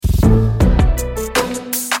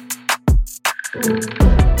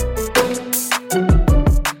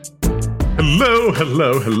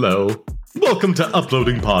Hello. Welcome to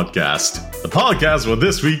Uploading Podcast, the podcast where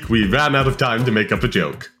this week we ran out of time to make up a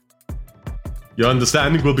joke. Your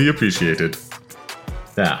understanding will be appreciated.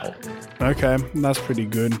 Now. Okay, that's pretty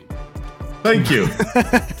good. Thank you.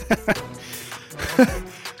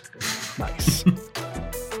 Nice.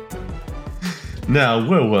 Now,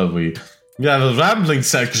 where were we? We have a rambling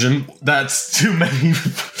section. That's too many.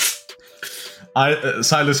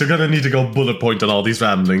 Silas, you're gonna need to go bullet point on all these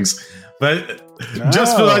ramblings. But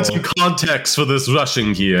just to provide some context for this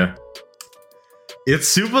rushing here. It's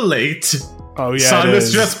super late. Oh, yeah.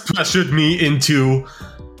 Silas just pressured me into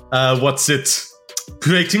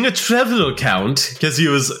creating a Trevor account, because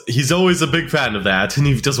he's always a big fan of that, and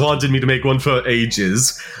he just wanted me to make one for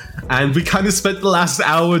ages. And we kind of spent the last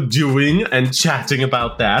hour doing and chatting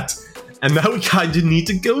about that. And now we kind of need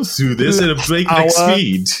to go through this at a breakneck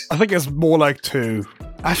speed. I think it's more like 2.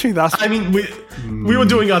 Actually, that's... I mean, we were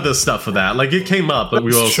doing other stuff for that. Like, it came up, but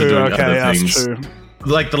we were also doing other things. That's true.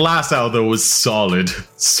 Like, the last hour, though, was solid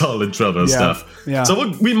Trevor stuff. Yeah.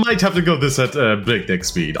 So we might have to go this at breakneck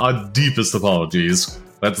speed. Our deepest apologies.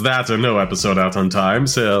 That's that or no episode out on time,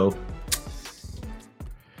 so...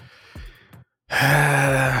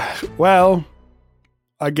 Well,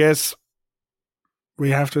 I guess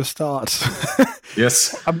we have to start.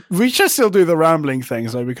 Yes. We should still do the rambling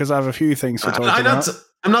things, though, because I have a few things to talk about.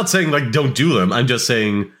 I'm not saying, like, don't do them. I'm just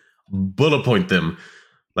saying bullet point them.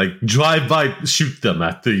 Like, drive by, shoot them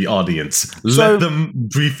at the audience. Let them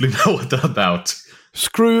briefly know what they're about.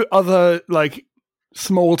 Screw other, like,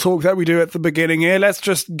 small talk that we do at the beginning here. Let's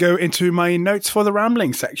just go into my notes for the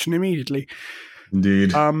rambling section immediately.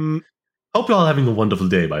 Indeed. Hope you're all having a wonderful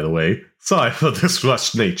day, by the way. Sorry for this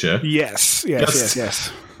rushed nature. Yes.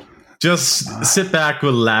 Just sit back,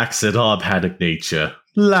 relax at our panic nature.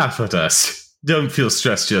 Laugh at us. Don't feel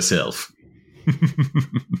stressed yourself.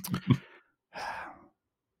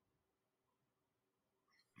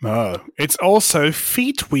 Oh, it's also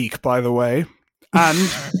Feet Week, by the way. And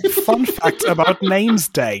fun fact about Names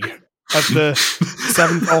Day of the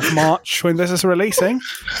 7th of March when this is releasing.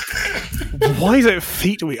 Why is it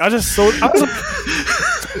Feet Week? I was like,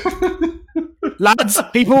 lads,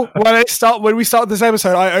 people, when we start this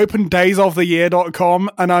episode, I open daysoftheyear.com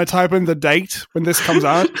and I type in the date when this comes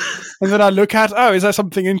out. And then I look at, is there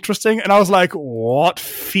something interesting? And I was like, what?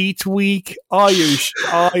 Feet Week? Are you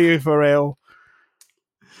for real?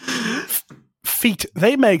 Feet,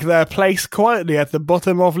 they make their place quietly at the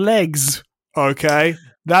bottom of legs. Okay.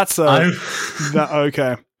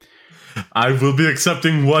 Okay. I will be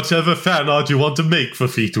accepting whatever fan art you want to make for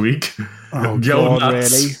Feet Week. Oh, Go God,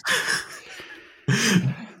 nuts.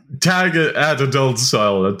 Really? Tag it at Adult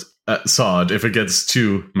Sod if it gets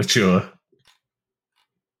too mature.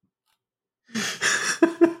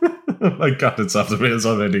 Oh my God, it's off the rails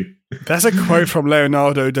already. There's a quote from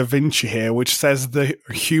Leonardo da Vinci here, which says the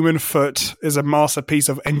human foot is a masterpiece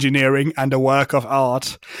of engineering and a work of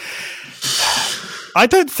art. I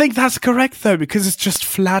don't think that's correct, though, because it's just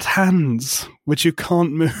flat hands, which you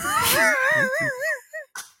can't move.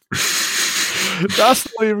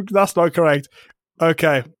 That's not correct.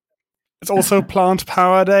 Okay. It's also Plant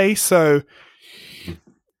Power Day, so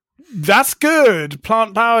that's good.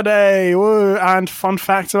 Plant Power Day. Woo. And fun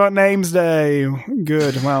facts about Names Day.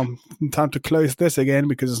 Good. Well, time to close this again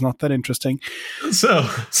because it's not that interesting. So,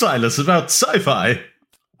 Silas, about sci-fi.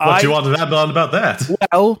 What do you want to add on about that?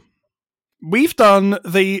 Well, we've done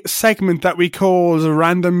the segment that we call the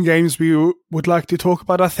random games we would like to talk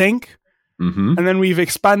about, I think. Mm-hmm. And then we've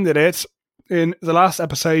expanded it in the last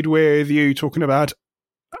episode with you talking about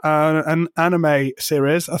an anime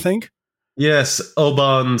series, I think. Yes,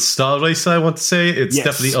 Oban Star Racer, I want to say. It's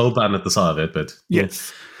definitely Oban at the start of it, but...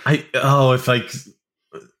 Yes.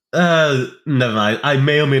 Never mind. I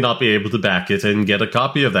may or may not be able to back it and get a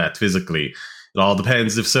copy of that physically. It all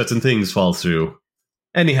depends if certain things fall through.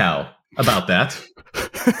 Anyhow, about that.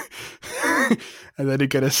 And then you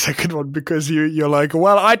get a second one because you're like,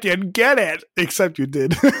 well, I didn't get it, except you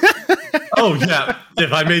did. Oh, yeah.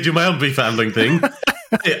 If I made you my own brief handling thing.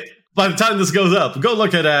 Yeah. By the time this goes up, go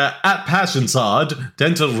look at PassionSod to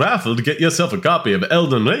enter a raffle to get yourself a copy of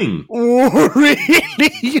Elden Ring. Oh,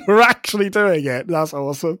 really? You're actually doing it? That's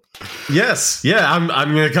awesome. Yes. Yeah, I'm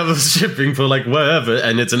going to cover the shipping for like wherever,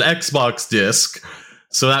 and it's an Xbox disc.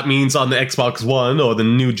 So that means on the Xbox One or the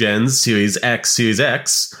new gens, Series X, Series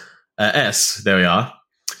X, S, there we are.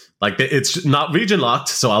 Like, it's not region locked,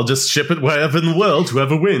 so I'll just ship it wherever in the world.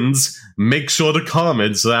 Whoever wins, make sure to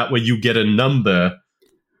comment so that way you get a number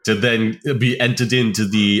to then be entered into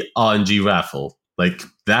the RNG raffle. Like,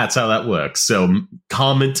 that's how that works. So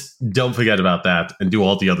comment, don't forget about that, and do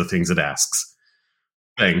all the other things it asks.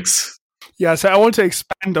 Thanks. Yeah, so I want to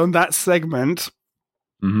expand on that segment.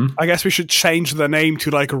 Mm-hmm. I guess we should change the name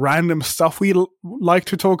to like random stuff we like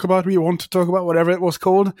to talk about, we want to talk about, whatever it was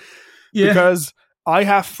called. Yeah. Because I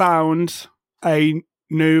have found a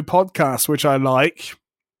new podcast which I like.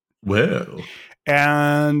 Well.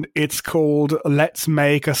 And it's called Let's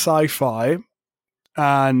Make a Sci-Fi.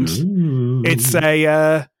 And it's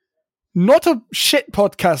a not a shit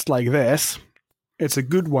podcast like this. It's a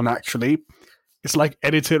good one, actually. It's like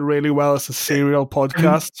edited really well. It's a serial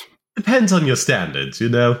podcast. Depends on your standards, you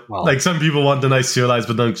know? Well, like, some people want a nice serialized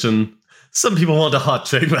production. Some people want a hot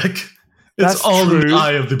train wreck. It's That's all in true. the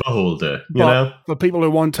eye of the beholder, you know? For people who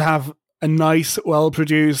want to have a nice,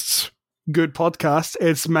 well-produced, good podcast,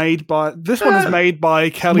 it's made by... This one is made by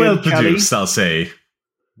Kelly and Kelly. Well-produced, I'll say.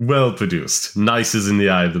 Well-produced. Nice is in the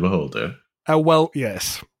eye of the beholder.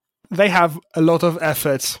 Yes. They have a lot of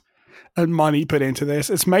effort and money put into this.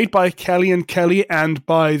 It's made by Kelly and Kelly and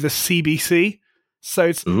by the CBC. So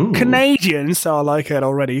it's Canadian, so I like it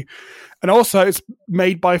already. And also, it's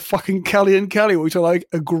made by fucking Kelly and Kelly, which are like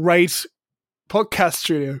a great podcast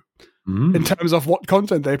studio in terms of what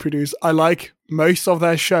content they produce. I like most of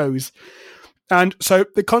their shows. And so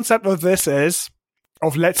the concept of this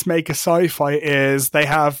of Let's Make a Sci-Fi is they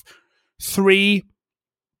have three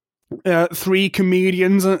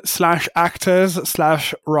comedians / actors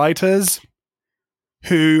 / writers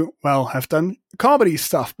who, well, have done comedy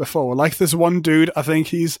stuff before. Like this one dude, I think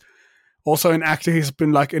he's also an actor. He's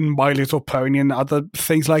been like in My Little Pony and other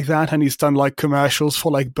things like that. And he's done like commercials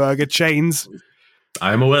for like burger chains.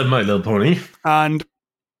 I'm aware of My Little Pony. And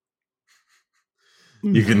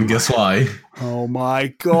you can guess why. Oh my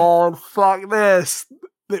God, fuck this.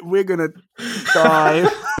 We're going to die.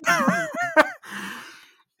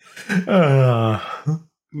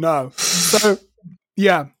 No. So,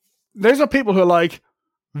 yeah. Those are people who are like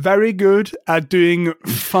very good at doing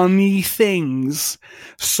funny things.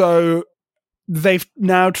 So they've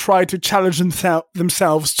now tried to challenge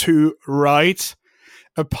themselves to write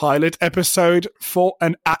a pilot episode for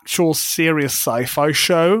an actual serious sci-fi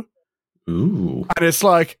show. Ooh. And it's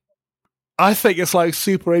like, I think it's like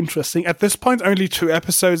super interesting. At this point, only 2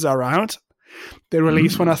 episodes are out. They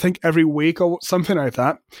release one, I think, every week or something like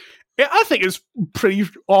that. Yeah, I think it's pretty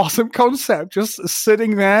awesome concept. Just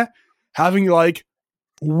sitting there, having like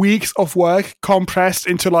weeks of work compressed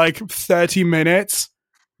into like 30 minutes.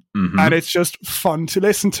 And it's just fun to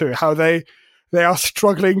listen to how they are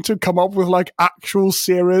struggling to come up with like actual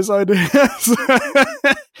serious ideas.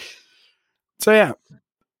 So yeah.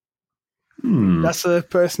 That's a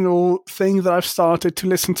personal thing that I've started to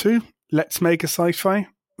listen to. Let's Make a Sci-Fi.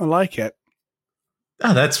 I like it.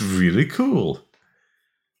 Ah, that's really cool.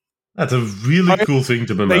 That's a really cool thing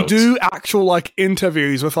to promote. They do actual like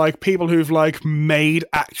interviews with like people who've like made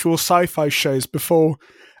actual sci-fi shows before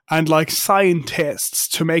and like scientists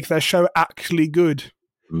to make their show actually good.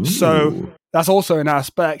 Ooh. So that's also an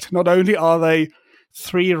aspect. Not only are they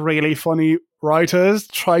 3 really funny writers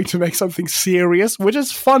trying to make something serious, which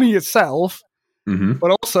is funny itself,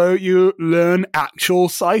 but also you learn actual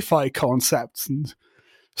sci-fi concepts and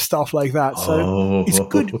stuff like that. So it's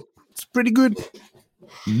good. It's pretty good.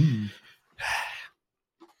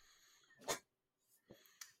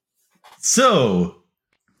 So,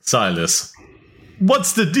 Silas,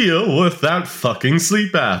 what's the deal with that fucking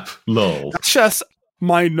sleep app? Lol. That's just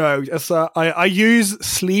my note. I use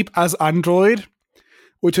Sleep as Android,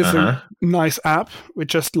 which is a nice app. It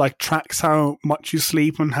just like tracks how much you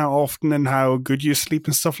sleep and how often and how good you sleep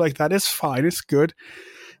and stuff like that. It's fine. It's good.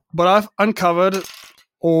 But I've uncovered,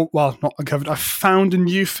 I found a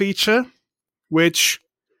new feature, which,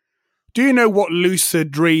 do you know what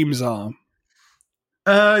lucid dreams are?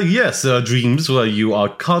 Yes, there are dreams where you are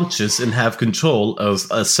conscious and have control, of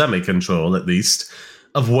a semi-control at least,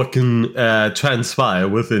 of what can transpire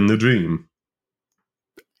within the dream.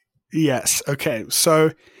 Yes, okay.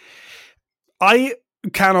 So I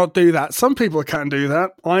cannot do that. Some people can do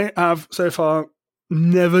that. I have so far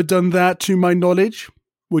never done that to my knowledge,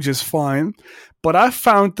 which is fine. But I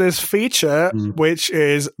found this feature which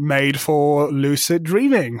is made for lucid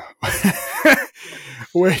dreaming,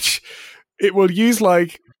 which it will use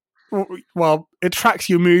like, well, it tracks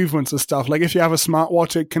your movements and stuff. Like if you have a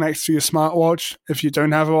smartwatch, it connects to your smartwatch. If you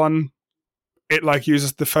don't have one, it like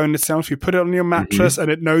uses the phone itself. You put it on your mattress and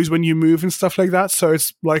it knows when you move and stuff like that. So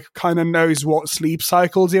it's like kind of knows what sleep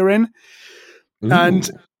cycles you're in. Ooh. And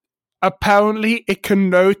apparently it can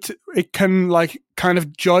like kind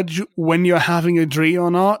of judge when you're having a dream or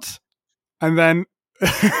not. And then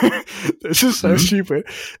This is so stupid.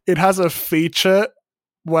 It has a feature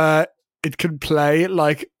where it can play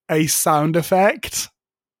like a sound effect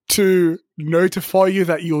to notify you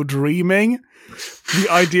that you're dreaming. The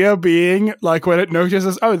idea being, like, when it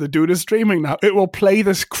notices, oh, the dude is dreaming now, it will play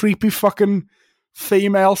this creepy fucking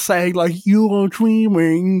female saying, like, you are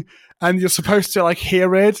dreaming, and you're supposed to, like,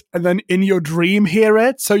 hear it, and then in your dream hear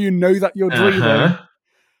it, so you know that you're dreaming.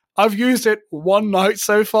 I've used it one night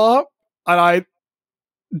so far, and I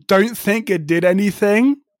don't think it did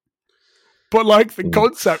anything, but, like, the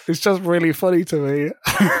concept is just really funny to me.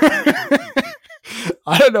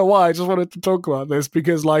 I don't know why, I just wanted to talk about this,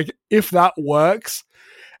 because, like, if that works,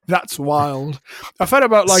 that's wild. I've heard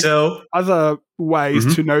about, like, other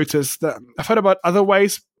ways to notice that. I've heard about other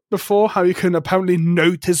ways before, how you can apparently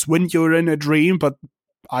notice when you're in a dream, but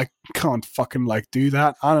I can't fucking, like, do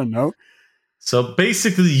that. I don't know. So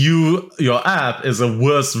basically, your app is a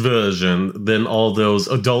worse version than all those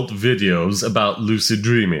adult videos about lucid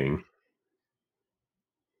dreaming.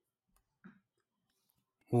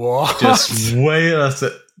 What? Just way less.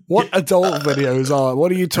 What adult videos are?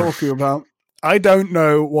 What are you talking about? I don't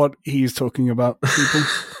know what he's talking about, people.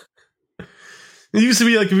 It used to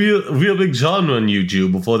be like a real big genre on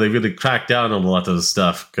YouTube before they really cracked down on a lot of the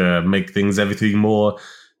stuff, make everything more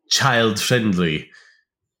child friendly.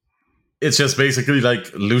 It's just basically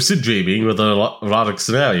like lucid dreaming with an erotic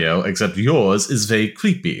scenario, except yours is very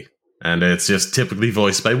creepy, and it's just typically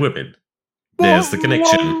voiced by women. There's the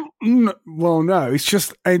connection. Well, no, it's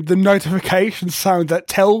just the notification sound that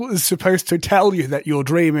is supposed to tell you that you're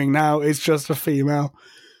dreaming now is just a female.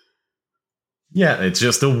 Yeah, it's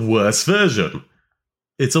just a worse version.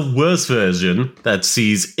 It's a worse version that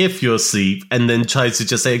sees if you're asleep and then tries to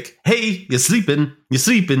just say, hey, you're sleeping, you're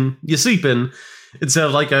sleeping, you're sleeping. Instead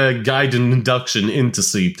of like a guided induction into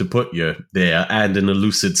sleep to put you there and in a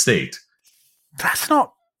lucid state. That's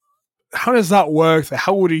not... How does that work?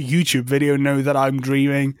 How would a YouTube video know that I'm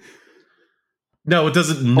dreaming? No, it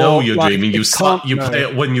doesn't know you're dreaming. You play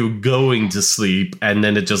it when you're going to sleep, and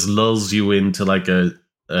then it just lulls you into like a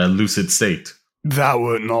lucid state. That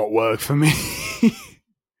would not work for me.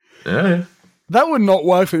 Yeah. That would not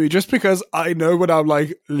work for me, just because I know when I'm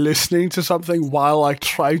like listening to something while like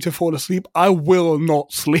trying to fall asleep, I will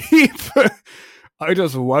not sleep. I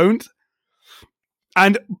just won't.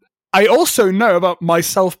 And I also know about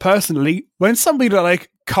myself personally, when somebody like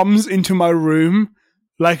comes into my room,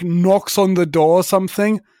 like knocks on the door or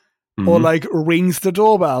something, or like rings the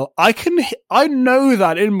doorbell, I know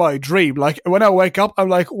that in my dream. Like when I wake up, I'm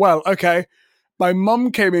like, well, okay, my mum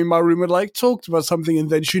came in my room and like talked about something, and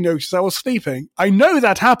then she noticed I was sleeping. I know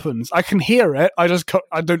that happens. I can hear it.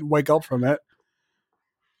 I don't wake up from it.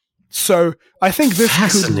 So I think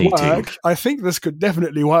this could work. I think this could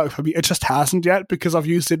definitely work for me. It just hasn't yet because I've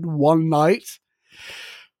used it one night.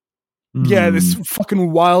 Yeah, this is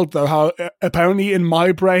fucking wild though, how apparently in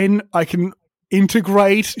my brain I can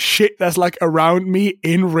integrate shit that's like around me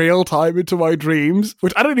in real time into my dreams,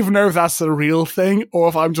 which I don't even know if that's a real thing or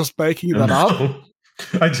if I'm just making that up.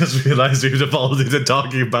 I just realized we've evolved into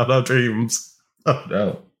talking about our dreams. Oh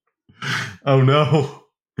no. Oh no.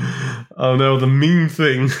 Oh no, the meme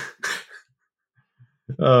thing.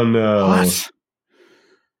 Oh no. What?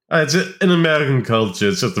 It's in American culture,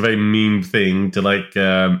 it's just a very meme thing to like,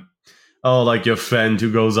 like your friend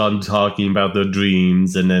who goes on talking about their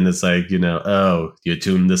dreams, and then it's like, oh, you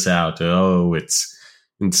tuned this out. Oh, it's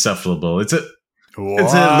insufferable. It's a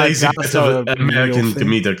lazy bit of American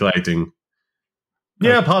comedic writing.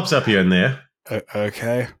 Yeah, it pops up here and there.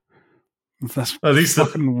 Okay. That's at least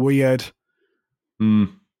fucking weird.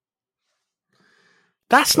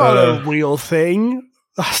 That's not a real thing.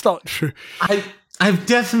 That's not true. I've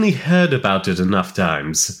definitely heard about it enough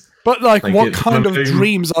times. But like what kind of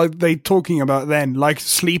dreams are they talking about then? Like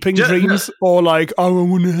sleeping dreams, or like, oh, I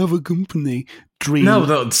want to have a company dream?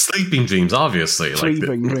 No, sleeping dreams, obviously.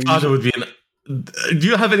 Sleeping dreams. I thought it would be do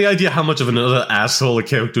you have any idea how much of another asshole a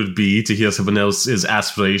character would be to hear someone else's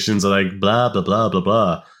aspirations are like blah blah blah blah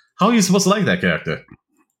blah? How are you supposed to like that character?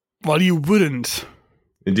 Well, you wouldn't.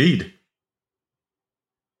 Indeed.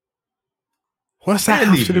 What does that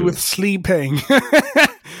have to do with sleeping?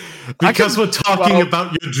 Because we're talking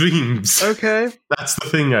about your dreams. Okay. That's the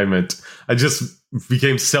thing I meant. I just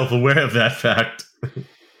became self-aware of that fact.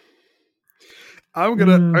 I'm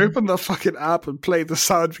going to open the fucking app and play the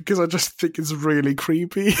sound because I just think it's really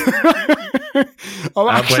creepy. I'm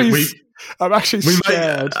actually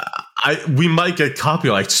scared. We might get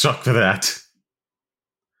copyright struck for that.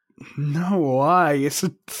 No, why? It's a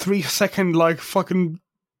 3-second, like, fucking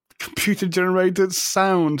computer-generated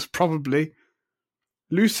sound, probably.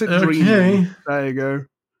 Lucid dreaming. There you go.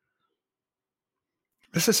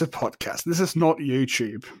 This is a podcast. This is not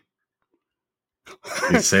YouTube.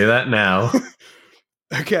 You say that now.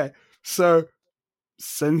 Okay, so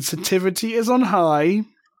sensitivity is on high.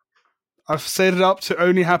 I've set it up to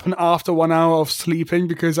only happen after 1 hour of sleeping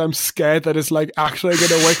because I'm scared that it's like actually going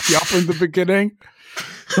to wake me up in the beginning.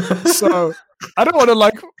 So I don't want to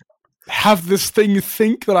like have this thing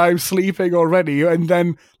think that I'm sleeping already and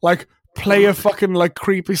then like play a fucking like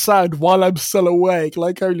creepy sound while I'm still awake.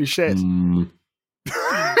 Like, holy shit.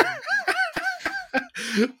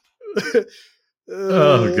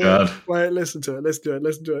 Oh, God. Wait, listen to it. Let's do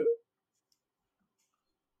it.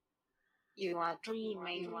 You are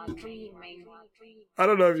dreaming. I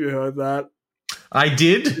don't know if you heard that. I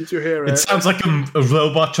did. Did you hear it? It sounds like a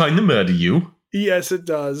robot trying to murder you. Yes, it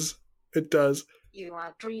does. It does. You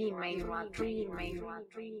are dreaming.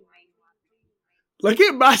 Like,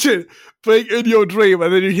 imagine being in your dream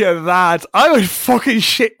and then you hear that. I would fucking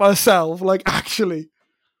shit myself. Like, actually.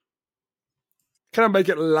 Can I make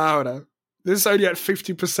it louder? This is only at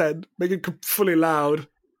 50%. Make it fully loud.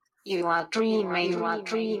 You are dreaming. I'm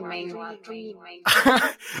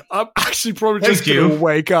actually probably just going to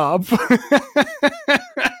wake up.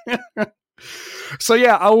 So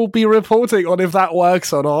yeah, I will be reporting on if that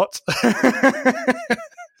works or not.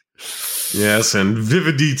 Yes, and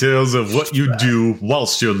vivid details of what you do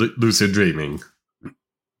whilst you're lucid dreaming.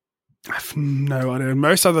 I have no idea.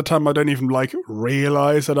 Most of the time, I don't even like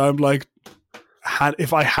realize that I'm like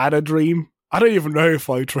if I had a dream. I don't even know if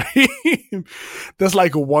I dream. There's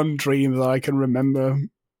like one dream that I can remember.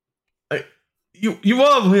 You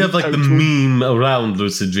all have like the meme around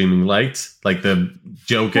lucid dreaming, right? Like the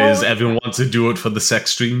joke is everyone wants to do it for the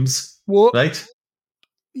sex dreams, right?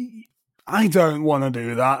 I don't want to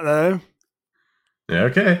do that though. Yeah,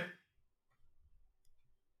 okay.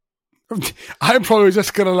 I'm probably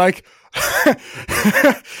just gonna like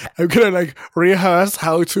I'm gonna like rehearse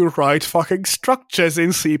how to write fucking structures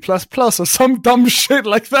in C++ or some dumb shit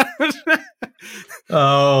like that.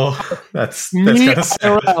 Oh, that's me kind of sad.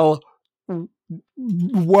 IRL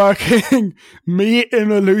working, me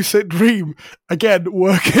in a lucid dream again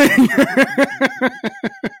working.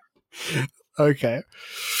 Okay.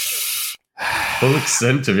 Full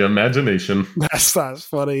extent of your imagination. That's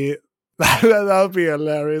funny. That would be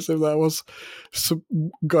hilarious if that was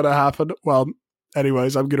gonna happen. Well,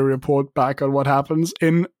 anyways, I'm gonna report back on what happens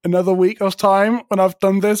in another week of time when I've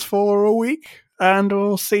done this for a week, and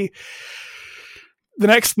we'll see. The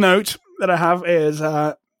next note that I have is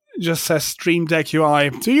just says Stream Deck UI.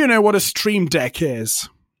 Do you know what a Stream Deck is?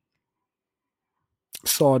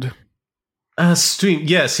 Sod. Stream,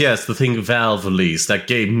 yes, the thing Valve released that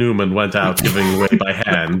Gabe Newman went out giving away by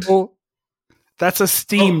hand. Oh, that's a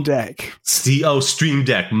Steam Deck. Stream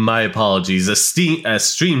Deck. My apologies. A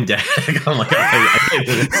Stream Deck. Oh my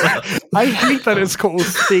god! I hate that it's called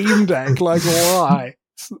Steam Deck. Like, why?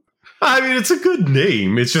 I mean, it's a good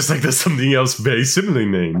name. It's just like there's something else very similarly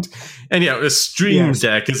named. And yeah, a Stream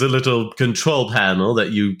Deck is a little control panel that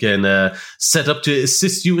you can set up to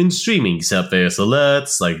assist you in streaming. Set up various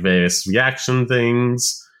alerts, like various reaction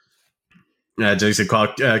things. Just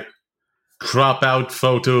crop out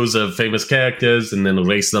photos of famous characters and then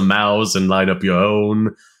erase the mouse and line up your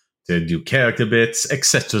own to do character bits,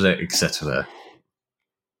 etc., etc.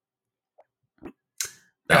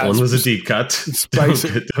 That one was a deep cut. It's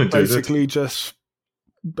basically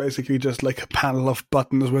just like a panel of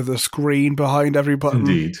buttons with a screen behind every button.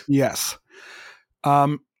 Indeed. Yes.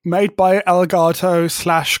 Made by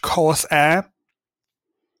Elgato / Corsair.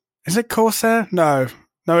 Is it Corsair? No,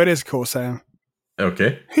 it is Corsair.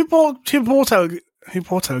 Okay. Who bought Elgato?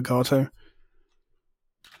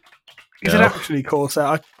 Is it actually Corsair?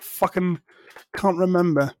 I fucking can't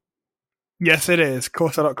remember. Yes, it is.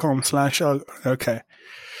 Corsair.com / okay.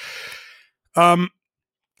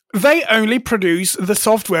 They only produce the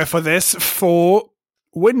software for this for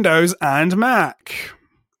Windows and Mac.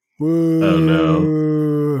 Woo. Oh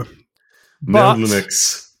no. No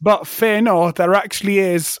Linux. But fear not, there actually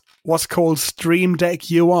is what's called Stream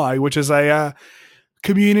Deck UI, which is a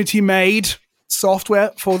community-made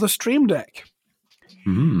software for the Stream Deck.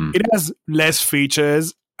 Mm. It has less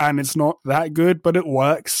features, and it's not that good, but it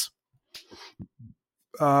works.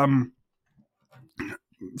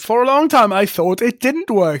 For a long time, I thought it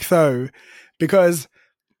didn't work, though, because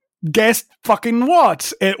guess fucking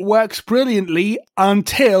what? It works brilliantly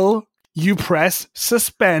until you press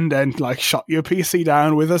suspend and like shut your PC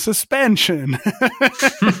down with a suspension.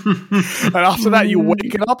 And after that, you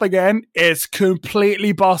wake it up again. It's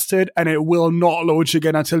completely busted, and it will not launch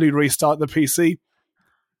again until you restart the PC.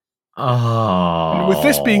 Oh. And with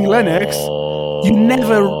this being Linux, You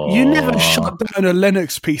never shut down a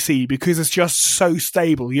Linux PC because it's just so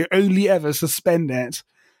stable. You only ever suspend it.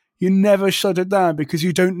 You never shut it down because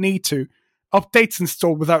you don't need to. Updates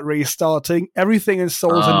installed without restarting. Everything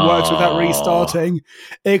installs and works without restarting,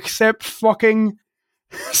 except fucking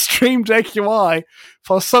Stream Deck UI.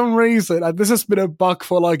 For some reason, and this has been a bug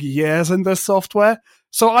for like years in this software.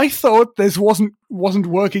 So I thought this wasn't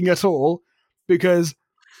working at all because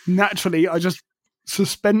naturally I just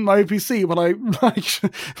suspend my PC when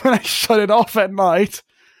I shut it off at night,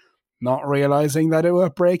 not realizing that it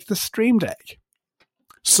would break the Stream Deck.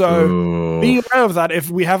 So be aware of that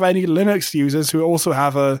if we have any Linux users who also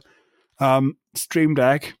have a Stream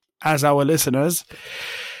Deck as our listeners.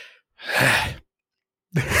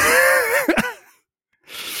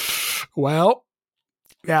 Well,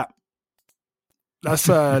 yeah. That's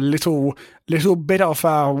a little bit of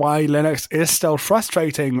why Linux is still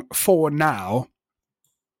frustrating for now.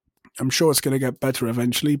 I'm sure it's going to get better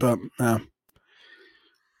eventually, but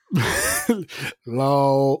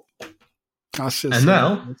lol. That's just and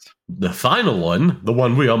now, the final one, the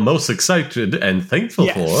one we are most excited and thankful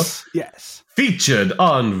for, featured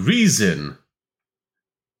on Reason.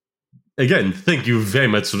 Again, thank you very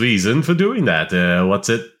much, Reason, for doing that.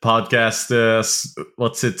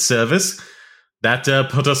 Service that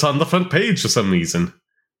put us on the front page for some reason.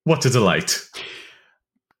 What a delight.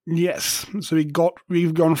 Yes, so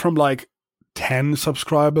we've gone from like 10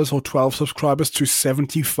 subscribers or 12 subscribers to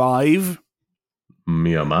 75.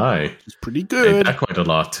 Me oh my. It's pretty good. Ain't that quite a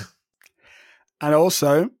lot. And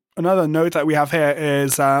also, another note that we have here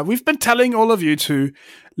is we've been telling all of you to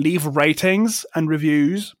leave ratings and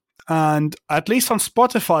reviews. And at least on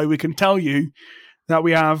Spotify, we can tell you that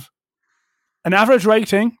we have an average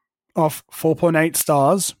rating of 4.8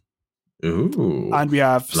 stars. Ooh. And we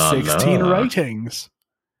have 16 ratings.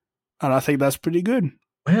 And I think that's pretty good.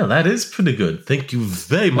 Well, that is pretty good. Thank you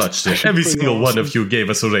very much to every single one of you gave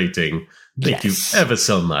us a rating. Thank you ever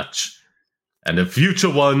so much. And a future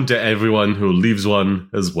one to everyone who leaves one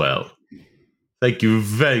as well. Thank you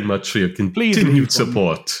very much for your continued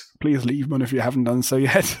support. Please leave one if you haven't done so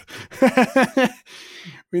yet.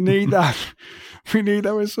 We need that. We need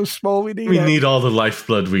that. We're so small. We need all the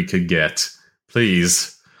lifeblood we could get.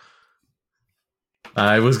 Please.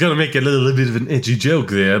 I was going to make a little bit of an edgy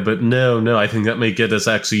joke there, but no, I think that may get us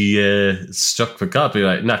actually struck for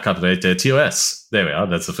copyright. Not copyright, TOS. There we are,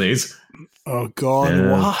 that's the phrase. Oh, God,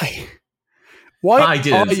 why? Why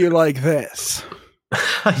are you like this?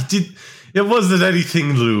 I did. It wasn't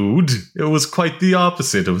anything lewd. It was quite the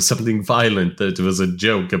opposite. It was something violent. That it was a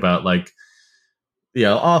joke about,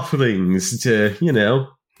 offerings to,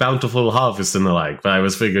 bountiful harvest and the like. But I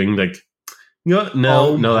was figuring,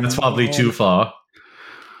 no, that's probably too far.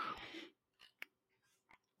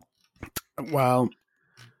 Well,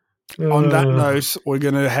 on that note, we're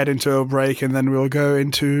going to head into a break and then we'll go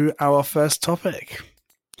into our first topic.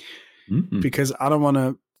 Mm-hmm. Because I don't want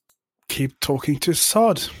to keep talking to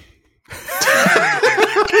Sod.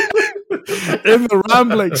 In the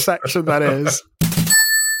rambling section, that is.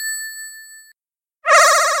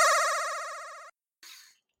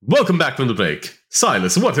 Welcome back from the break.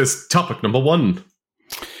 Silas, what is topic number 1?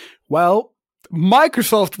 Well,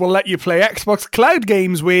 Microsoft will let you play Xbox Cloud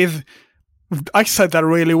games with... I said that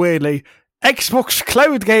really weirdly. Xbox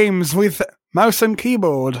Cloud games with mouse and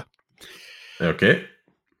keyboard. Okay.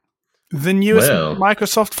 The newest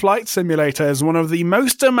Microsoft Flight Simulator is one of the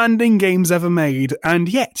most demanding games ever made, and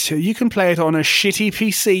yet you can play it on a shitty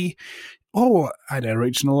PC or an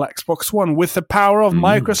original Xbox One with the power of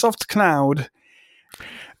Microsoft Cloud.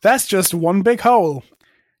 That's just one big hole.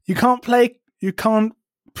 You can't play,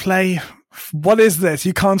 what is this?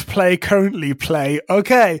 You can't currently play.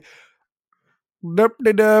 Okay.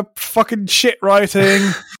 Fucking shit writing.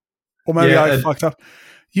 Or maybe I fucked up.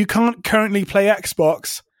 You can't currently play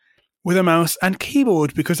Xbox with a mouse and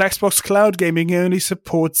keyboard because Xbox Cloud Gaming only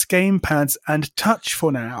supports gamepads and touch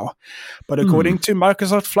for now. But according to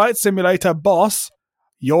Microsoft Flight Simulator boss,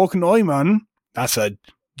 Jörg Neumann, that's a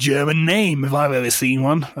German name if I've ever seen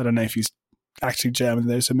one. I don't know if he's actually German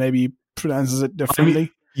though, so maybe he pronounces it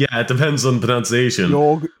differently. It depends on pronunciation.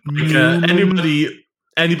 Jörg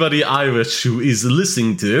anybody Irish who is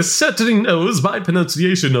listening to this certainly knows my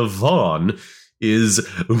pronunciation of Vaughn is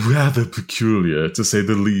rather peculiar, to say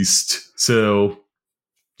the least. So,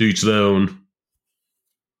 to each their own.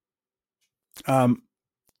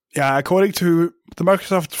 According to the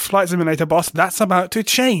Microsoft Flight Simulator boss, that's about to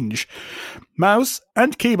change. Mouse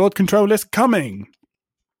and keyboard control is coming.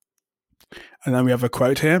 And then we have a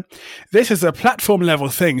quote here. This is a platform level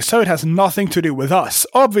thing, so it has nothing to do with us.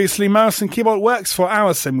 Obviously, mouse and keyboard works for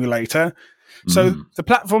our simulator. So the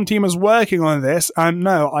platform team is working on this, and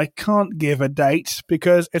no, I can't give a date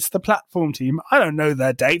because it's the platform team. I don't know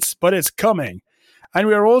their dates, but it's coming. And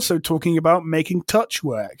we're also talking about making touch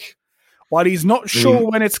work. While he's not sure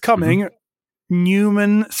when it's coming,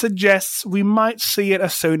 Newman suggests we might see it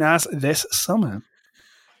as soon as this summer.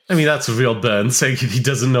 I mean, that's a real burn, saying he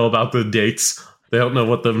doesn't know about the dates. They don't know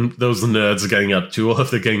what those nerds are getting up to, or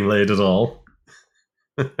if they're getting laid at all.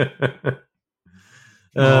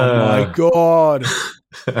 Oh my god.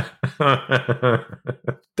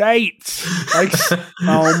 Dates.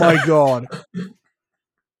 Oh my god.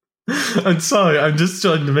 I'm sorry, I'm just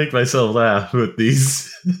trying to make myself laugh with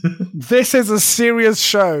these. This is a serious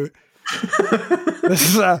show. This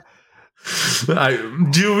is a...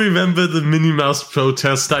 do you remember the Minnie Mouse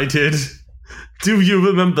protest I did? Do you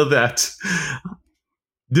remember that?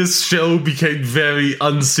 This show became very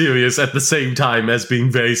unserious at the same time as being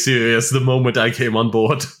very serious the moment I came on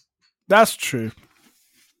board. That's true.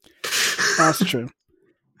 That's true.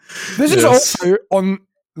 This is also on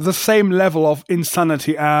the same level of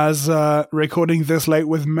insanity as recording this late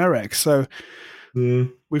with Merrick. So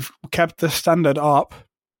we've kept the standard up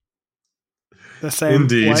the same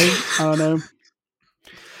way. I don't know.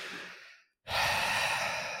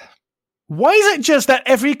 Why is it just that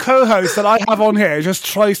every co-host that I have on here just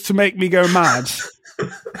tries to make me go mad?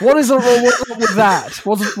 What's wrong with that?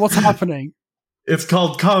 What's happening? It's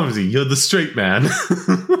called comedy. You're the straight man.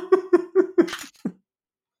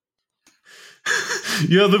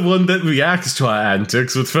 You're the one that reacts to our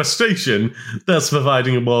antics with frustration, thus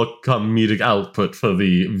providing a more comedic output for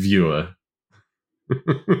the viewer.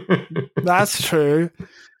 That's true,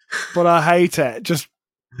 but I hate it. Just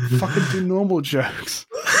fucking do normal jokes.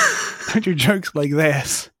 Don't do jokes like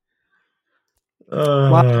this.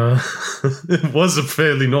 It was a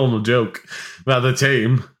fairly normal joke. Rather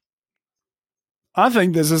tame. I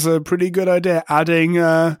think this is a pretty good idea, adding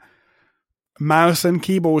mouse and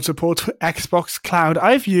keyboard support to Xbox Cloud.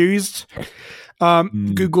 I've used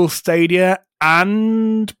Google Stadia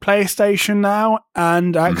and PlayStation Now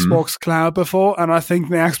and Xbox Cloud before, and I think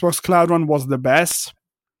the Xbox Cloud one was the best.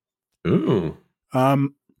 Ooh.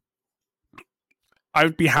 I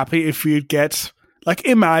would be happy if you'd get, like,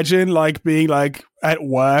 imagine, like, being, like, at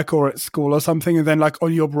work or at school or something, and then, like,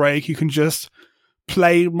 on your break, you can just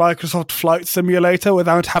play Microsoft Flight Simulator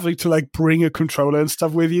without having to, like, bring a controller and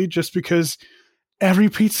stuff with you, just because every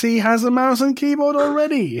PC has a mouse and keyboard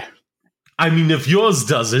already. I mean, if yours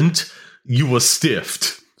doesn't, you were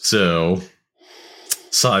stiffed. So,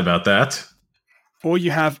 sorry about that. Or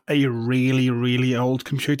you have a really, really old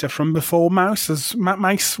computer from before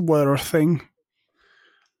mice were a thing.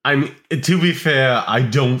 I mean, to be fair, I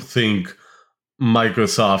don't think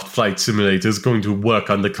Microsoft Flight Simulator is going to work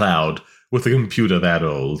on the cloud with a computer that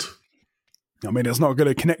old. I mean, it's not going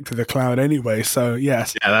to connect to the cloud anyway, so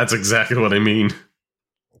yes. Yeah, that's exactly what I mean.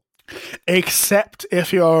 Except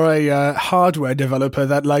if you're a hardware developer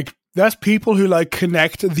that, like, there's people who, like,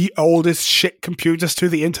 connect the oldest shit computers to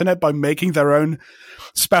the internet by making their own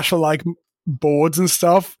special, like, boards and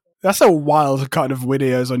stuff. That's a wild kind of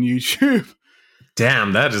videos on YouTube.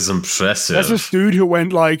 Damn, that is impressive. There's this dude who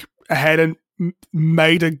went, like, ahead and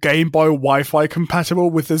made a Game Boy Wi-Fi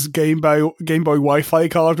compatible with this Game Boy Wi-Fi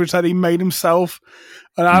cartridge that he made himself.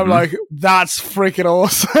 And I'm like, that's freaking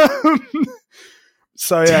awesome.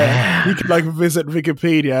 So yeah, you could, like, visit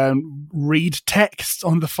Wikipedia and read text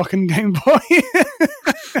on the fucking Game Boy.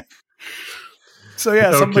 So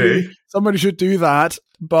yeah, somebody should do that,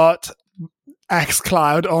 but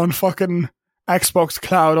xCloud on fucking Xbox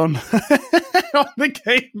Cloud on on the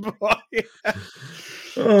Game Boy.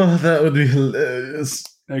 Oh, that would be hilarious.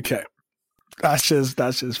 Okay, that's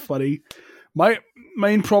just funny. My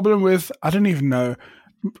main problem with, I don't even know,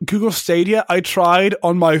 Google Stadia, I tried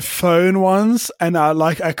on my phone once, and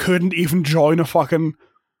I couldn't even join a fucking...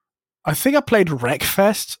 I think I played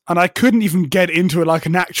Wreckfest, and I couldn't even get into it like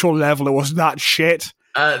an actual level. It was that shit.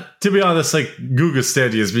 To be honest, like, Google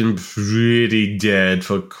Stadia has been pretty dead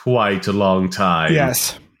for quite a long time.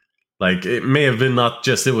 Yes. Like, it may have been not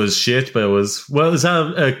just it was shit, but it was... Well, is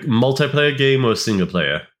that a multiplayer game or a single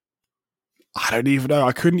player? I don't even know.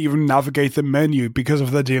 I couldn't even navigate the menu because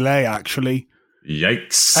of the delay, actually.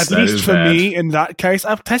 Yikes. At least for me, in that case.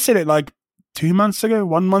 I've tested it like 1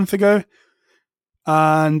 month ago.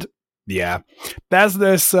 And yeah, there's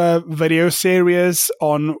this video series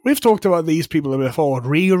on... We've talked about these people before.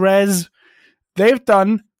 Re-Res. They've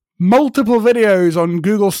done multiple videos on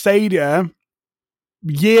Google Stadia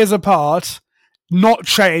years apart. Not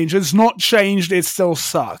changed. It's not changed. It still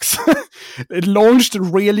sucks. It launched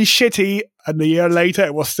really shitty, and a year later,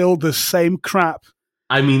 it was still the same crap.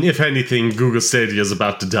 I mean, if anything, Google Stadia is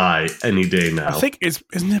about to die any day now. I think isn't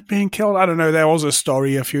it being killed? I don't know. There was a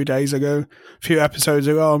story a few episodes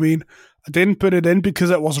ago. I mean, I didn't put it in because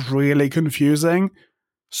it was really confusing.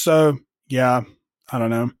 So yeah, I don't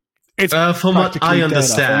know. It's from what practically I dead,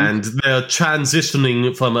 understand, think. they're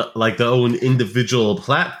transitioning from their own individual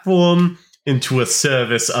platform into a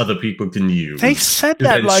service other people can use. They said to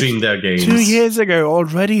that then like stream their games 2 years ago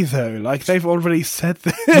already, though. Like they've already said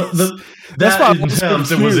this. That's why in I was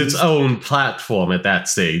terms, it was its confused. own platform at that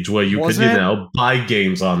stage where you Was could, it? buy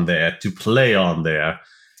games on there to play on there.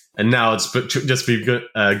 And now it's just going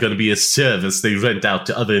to be a service they rent out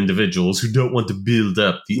to other individuals who don't want to build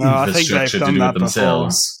up the No, I think they've infrastructure to done do it that before.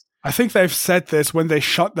 themselves. I think they've said this when they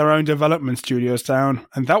shut their own development studios down,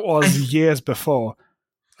 and that was years before.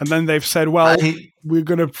 And then they've said, well, we're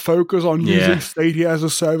going to focus on using Stadia as a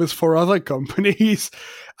service for other companies.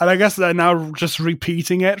 And I guess they're now just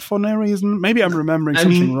repeating it for no reason. Maybe I'm remembering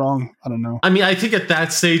something wrong. I don't know. I mean, I think at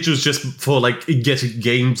that stage it was just for like getting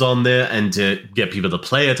games on there and to get people to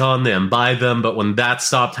play it on there and buy them. But when that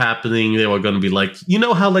stopped happening, they were going to be like, you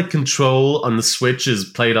know how like Control on the Switch is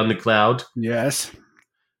played on the cloud? Yes.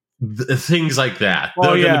 Things like that.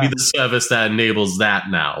 Well, they're going to be the service that enables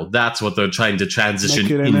that now. That's what they're trying to transition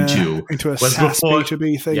into. Into a Whereas SaaS before-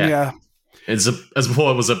 B2B thing, yeah. As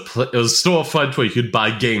before, it was a storefront where you could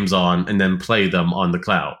buy games on and then play them on the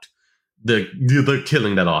cloud. They're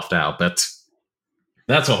killing that off now, but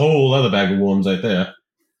that's a whole other bag of worms right there.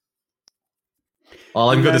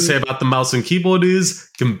 All I'm going to say about the mouse and keyboard is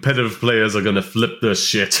competitive players are going to flip their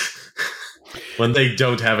shit when they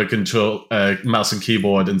don't have a mouse and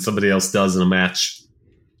keyboard and somebody else does in a match.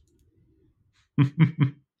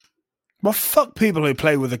 Well, fuck people who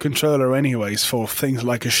play with a controller anyways for things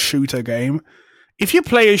like a shooter game. If you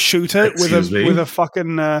play a shooter with a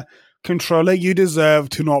fucking controller, you deserve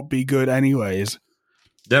to not be good anyways.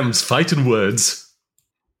 Them's fighting words.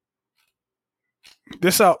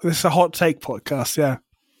 This is a hot take podcast, yeah.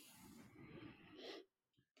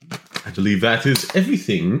 I believe that is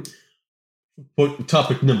everything for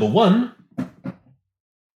topic number 1.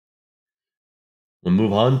 We'll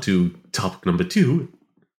move on to topic number 2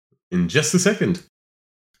 in just a second.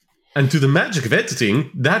 And to the magic of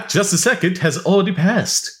editing, that just a second has already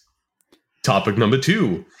passed. Topic number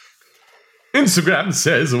 2. Instagram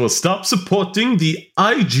says it will stop supporting the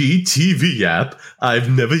IGTV app. I've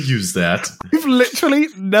never used that. I've literally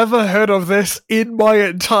never heard of this in my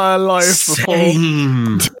entire life before.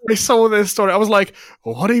 Same. I saw this story. I was like,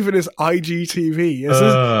 what even is IGTV?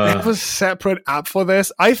 They have a separate app for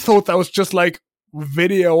this? I thought that was just like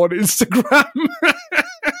video on Instagram.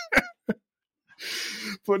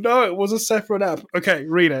 But no, it was a separate app. Okay,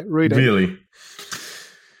 read it. Really?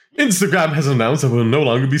 Instagram has announced that it will no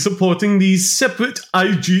longer be supporting the separate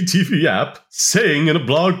IGTV app, saying in a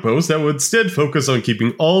blog post that would instead focus on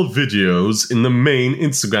keeping all videos in the main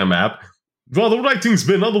Instagram app. While the writing's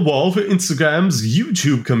been on the wall for Instagram's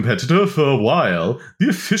YouTube competitor for a while, the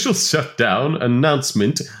official shutdown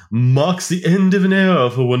announcement marks the end of an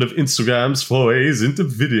era for one of Instagram's forays into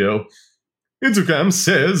video. Instagram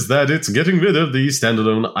says that it's getting rid of the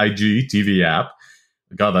standalone IGTV app,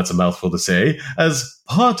 God, that's a mouthful to say, as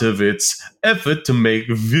part of its effort to make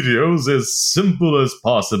videos as simple as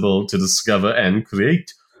possible to discover and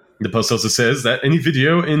create. The post also says that any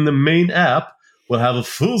video in the main app will have a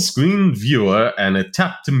full-screen viewer and a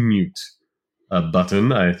tap-to-mute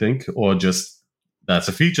button, I think, or just that's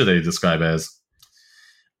a feature they describe as.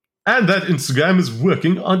 And that Instagram is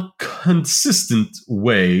working on a consistent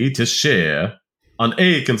way to share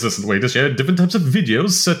different types of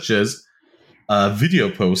videos, such as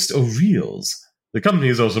video posts or reels. The company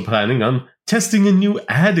is also planning on testing a new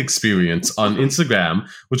ad experience on Instagram,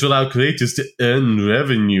 which will allow creators to earn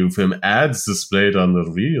revenue from ads displayed on the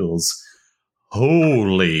reels.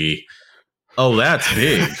 Holy. Oh, that's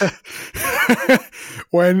big.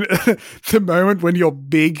 When the moment when your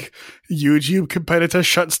big YouTube competitor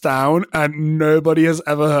shuts down and nobody has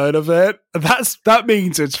ever heard of it, that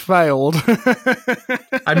means it's failed.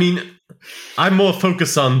 I mean, I'm more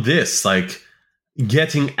focused on this, like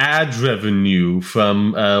getting ad revenue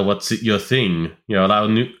from your thing.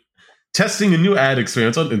 Testing a new ad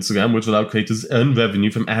experience on Instagram, which will allow creators to earn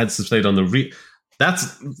revenue from ads displayed on the reel.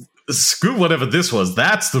 Screw whatever this was.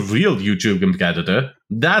 That's the real YouTube competitor.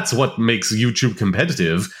 That's what makes YouTube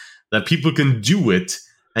competitive. That people can do it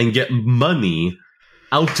and get money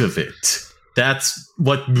out of it. That's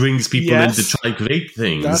what brings people in to try great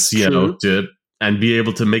things, and be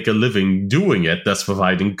able to make a living doing it. That's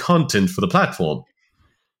providing content for the platform.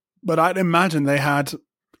 But I'd imagine they had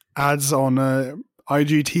ads on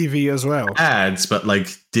IGTV as well. ads, but like,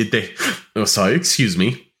 did they? Oh, sorry, excuse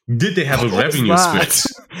me. Did they have a What's revenue that?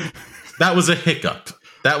 split? That was a hiccup.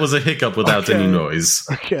 That was a hiccup without any Okay. noise.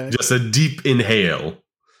 Okay. Just a deep inhale.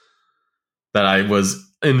 That was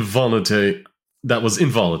involuntary. There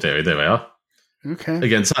we are. Okay.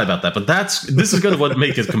 Again, sorry about that, but this is going to what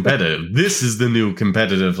make it competitive. This is the new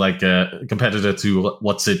competitive, competitor to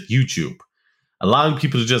YouTube, allowing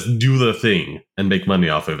people to just do their thing and make money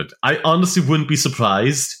off of it. I honestly wouldn't be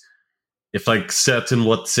surprised if like certain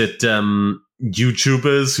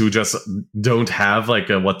YouTubers who just don't have like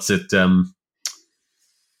a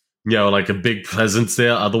like a big presence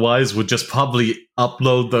there otherwise would just probably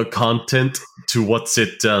upload their content to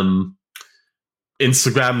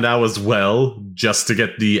Instagram now as well, just to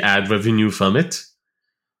get the ad revenue from it.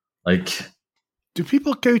 Like, Do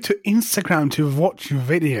people go to Instagram to watch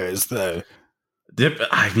videos though?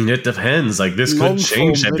 I mean, it depends. Like, this Long could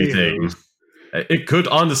change form everything. videos. It could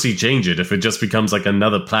honestly change it if it just becomes like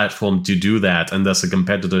another platform to do that, and thus a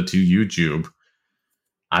competitor to YouTube.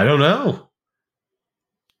 I don't know.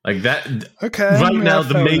 Like that. Okay. Right yeah, now,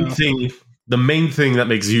 the fair main enough. thing that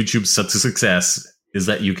makes YouTube such a success is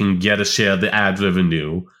that you can get a share of the ad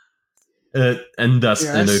revenue, and thus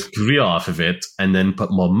Yes. a career off of it, and then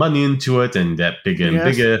put more money into it and get bigger and Yes.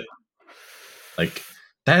 bigger. Like,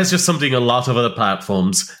 that is just something a lot of other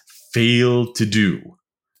platforms fail to do.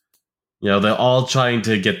 They're all trying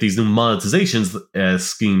to get these new monetizations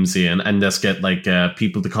schemes in and just get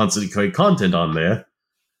people to constantly create content on there.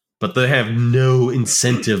 But they have no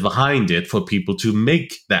incentive behind it for people to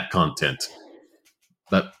make that content.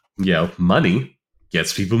 But, money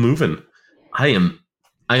gets people moving. I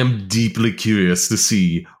am deeply curious to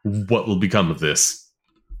see what will become of this.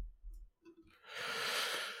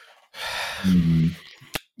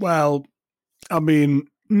 Well, I mean,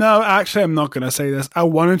 no, actually, I'm not going to say this. I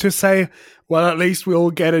wanted to say, well, at least we'll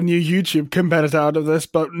get a new YouTube competitor out of this,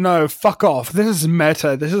 but no, fuck off. This is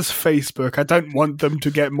Meta. This is Facebook. I don't want them to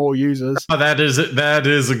get more users. Oh, that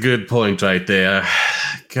is a good point right there.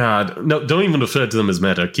 God, no, don't even refer to them as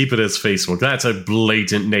Meta. Keep it as Facebook. That's a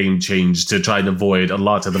blatant name change to try and avoid a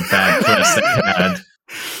lot of the bad press they had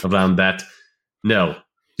around that. No,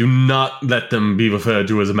 do not let them be referred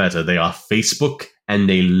to as Meta. They are Facebook, and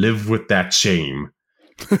they live with that shame.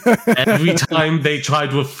 Every time they try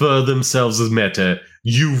to refer themselves as Meta,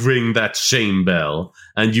 you ring that shame bell,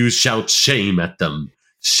 and you shout shame at them.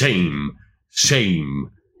 Shame,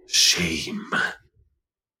 shame, shame.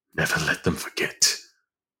 Never let them forget.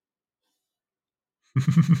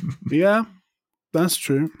 Yeah, that's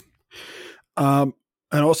true. And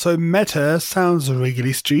also, Meta sounds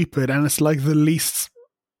really stupid, and it's like the least.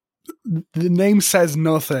 The name says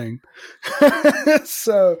nothing.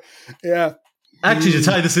 So, yeah. Actually, to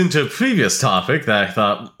tie this into a previous topic that I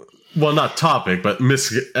thought, well, not topic, but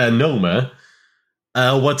Miss Noma,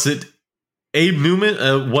 what's it? Abe Newman?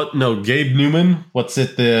 Gabe Newman? What's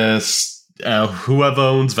it? Whoever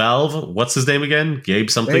owns Valve? What's his name again? Gabe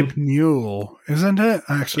something? Gabe Newell, isn't it?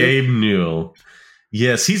 Actually, Gabe Newell.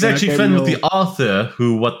 Yes, he's actually Gabe friends with Newell. the author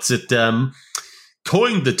who,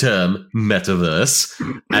 coined the term metaverse,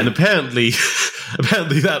 and apparently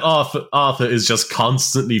that author is just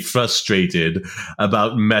constantly frustrated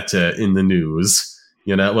about Meta in the news.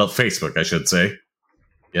 Facebook, I should say.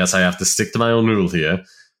 Yes, I have to stick to my own rule here.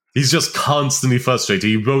 He's just constantly frustrated.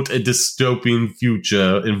 He wrote a dystopian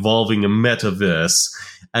future involving a metaverse,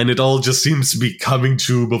 and it all just seems to be coming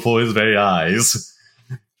true before his very eyes.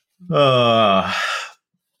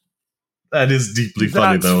 That is deeply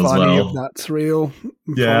funny, that's though, funny as well. if that's real.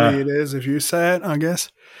 Yeah. Funny it is if you say it, I guess.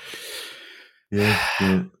 Yeah.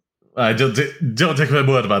 I don't take my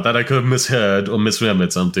word about that. I could have misheard or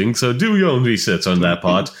misremembered something, so do your own research on that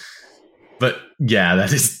part. But yeah,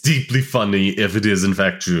 that is deeply funny if it is in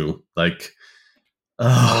fact true. Like,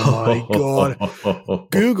 Oh my God.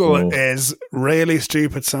 Google is really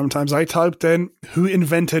stupid sometimes. I typed in who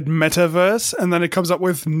invented metaverse, and then it comes up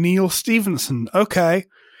with Neil Stephenson. Okay.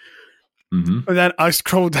 Mhm. And then I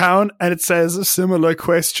scroll down and it says similar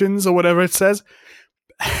questions or whatever it says.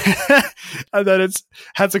 And then it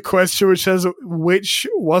has a question which says, which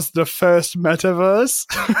was the first metaverse?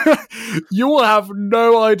 You will have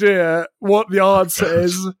no idea what the answer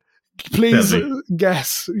is. Please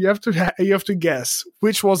guess. You have to guess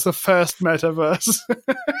which was the first metaverse.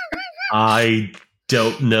 I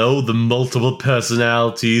don't know the multiple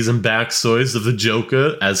personalities and backstories of the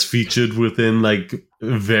Joker as featured within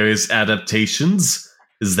various adaptations.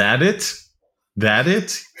 Is that it?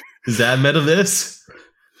 Is that metaverse?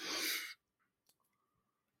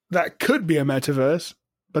 That could be a metaverse,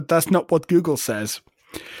 but that's not what Google says.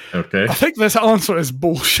 Okay. I think this answer is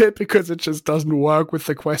bullshit because it just doesn't work with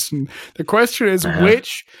the question. The question is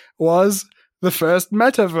which was the first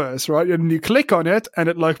metaverse, right? And you click on it and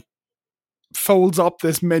it like folds up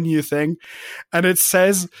this menu thing and it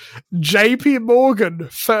says JP Morgan,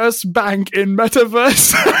 first bank in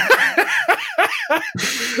metaverse.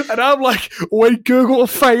 And I'm like, when Google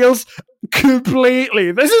fails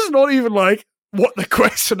completely, this is not even like what the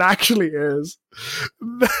question actually is.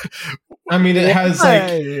 I mean, it has Why?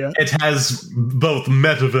 it has both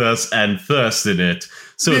metaverse and first in it,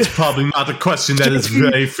 so it's probably not a question that is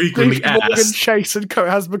very frequently JP Morgan asked. Chase and Co.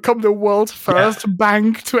 has become the world's first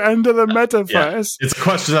bank to enter the metaverse. It's a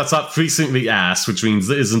question that's not frequently asked, which means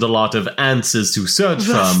there isn't a lot of answers to search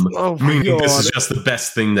That's- from, oh my meaning this God. is just the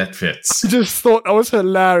best thing that fits. I just thought that was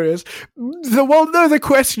hilarious. The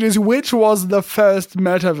question is which was the first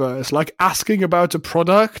metaverse? Like asking about a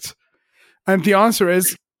product, and the answer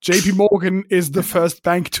is JP Morgan is the first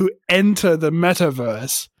bank to enter the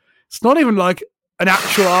metaverse. It's not even like an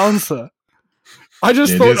actual answer. I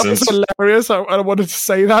just It thought that was isn't. hilarious. I wanted to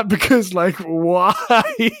say that because, like, why?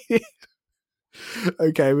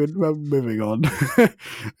 Okay, we're moving on.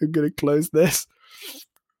 I'm going to close this.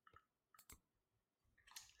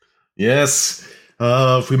 Yes,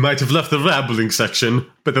 we might have left the rambling section,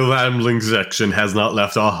 but the rambling section has not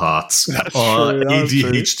left our hearts That's or true, that's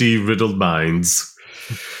true. ADHD riddled minds.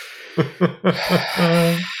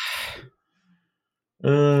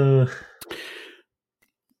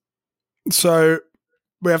 So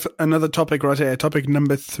we have another topic right here, topic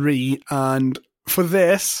number 3. And for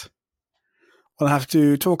this, we'll have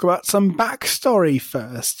to talk about some backstory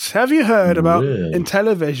first. Have you heard about Yeah.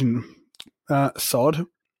 Intellivision, Sod?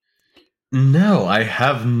 No, I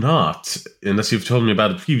have not, unless you've told me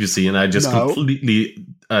about it previously, and I just No. completely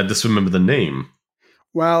disremember the name.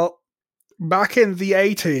 Well, back in the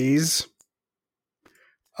 80s,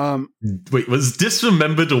 Wait, was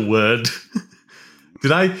disremembered a word?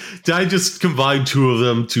 Did I just combine two of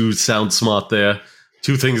them to sound smart there?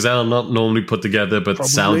 Two things that are not normally put together, but Probably.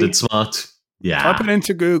 sounded smart. Yeah. type it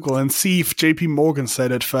into Google and see if JP Morgan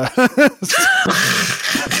said it first.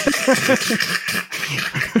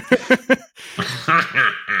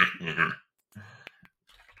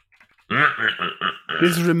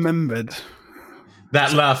 Is remembered.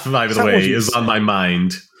 That laugh, by Is the that what way, you is on my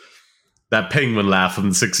mind. That penguin laugh from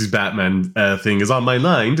the 60s Batman thing is on my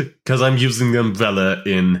mind because I'm using the umbrella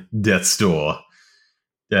in Death's Door.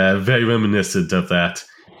 Very reminiscent of that.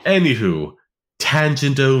 Anywho,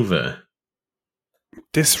 tangent over.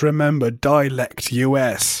 Disremember dialect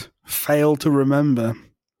US. Fail to remember.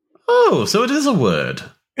 Oh, so it is a word.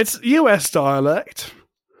 It's US dialect.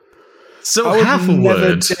 So I would half a never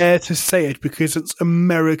word. dare to say it because it's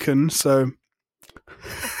American, so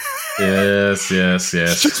Yes.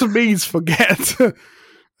 it just means forget.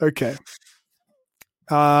 Okay.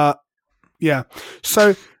 Yeah.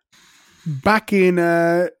 So back in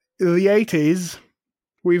the 80s,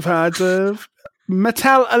 we've had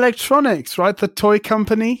Mattel Electronics, right? The toy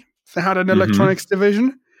company. They had an electronics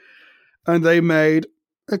division, and they made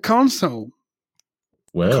a console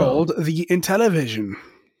Well. called the Intellivision.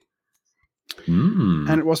 And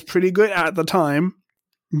it was pretty good at the time.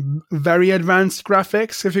 Very advanced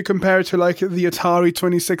graphics if you compare it to like the Atari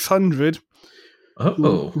 2600.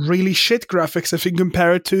 Oh. Really shit graphics if you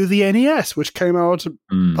compare it to the NES, which came out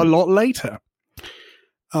a lot later.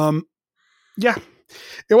 Yeah,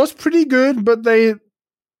 it was pretty good, but they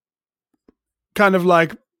kind of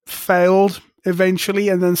like failed eventually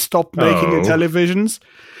and then stopped making televisions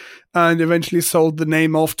and eventually sold the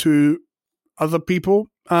name off to other people.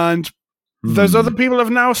 And those other people have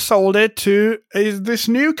now sold it to this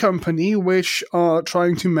new company, which are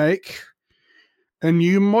trying to make a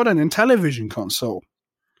new modern Intellivision console.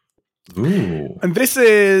 Ooh. And this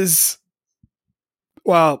is,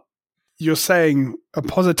 well, you're saying a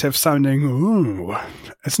positive sounding, ooh.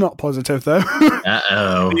 It's not positive, though,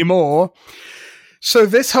 Uh-oh. anymore. So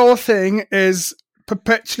this whole thing is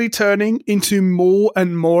perpetually turning into more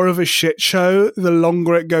and more of a shit show the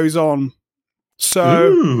longer it goes on. So,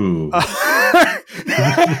 Ooh.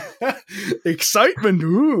 excitement.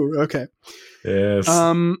 Ooh, okay. Yes.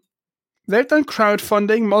 They've done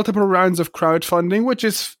crowdfunding, multiple rounds of crowdfunding, which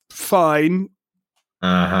is fine.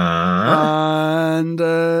 And,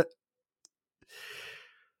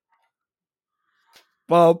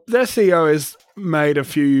 well, their CEO has made a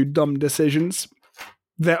few dumb decisions.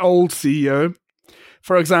 Their old CEO.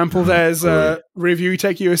 For example, there's Review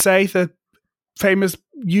Tech USA, the famous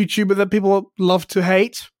YouTuber that people love to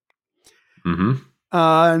hate.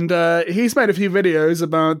 And he's made a few videos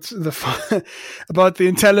about about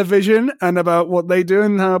the Intellivision and about what they do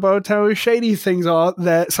and about how shady things are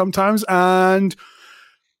there sometimes. And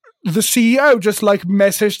the CEO just like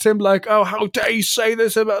messaged him like, "Oh, how dare you say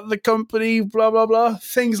this about the company?" Blah blah blah,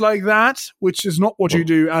 things like that, which is not what you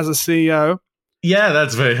do as a CEO. Yeah,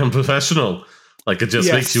 that's very unprofessional. Like, it just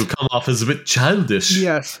Yes. makes you come off as a bit childish.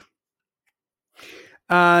 Yes.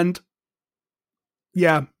 And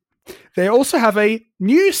yeah, they also have a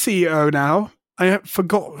new CEO now. I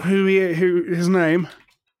forgot who his name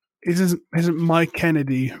isn't Mike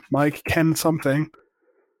Kennedy, Mike Ken something.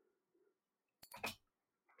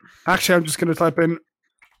 Actually, I'm just going to type in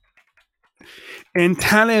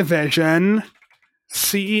Intellivision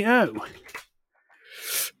CEO.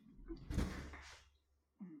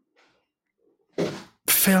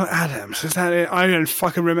 Phil Adams, is that it? I don't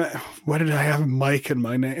fucking remember. Why did I have Mike in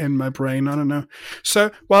my brain? I don't know.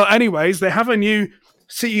 So, well, anyways, they have a new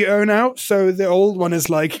CEO now. So the old one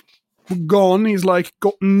is like gone. He's like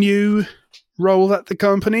got a new role at the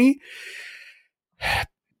company.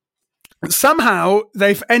 Somehow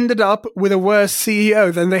they've ended up with a worse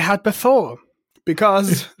CEO than they had before,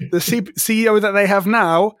 because the CEO that they have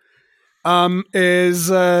now is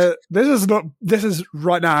this is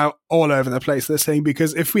right now all over the place, this thing,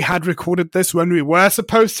 because if we had recorded this when we were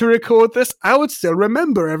supposed to record this, I would still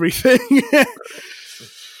remember everything.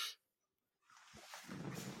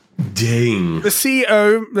 Dang. The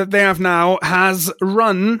CEO that they have now has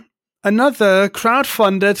run another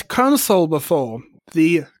crowdfunded console before,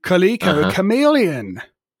 the Coleco Chameleon.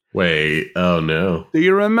 Wait, oh no. Do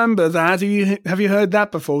you remember that? Have you heard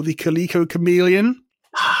that before, the Coleco Chameleon?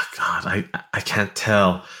 Oh God, I can't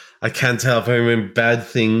tell. I can't tell if I remember bad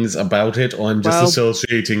things about it or I'm just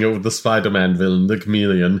associating it with the Spider-Man villain, the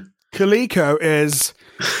Chameleon. Coleco is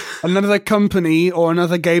another company or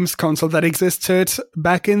another games console that existed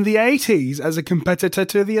back in the 80s as a competitor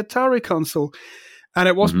to the Atari console. And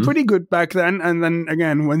it was pretty good back then. And then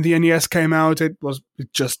again, when the NES came out, it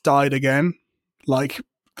just died again. Like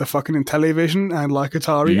the fucking Intellivision and like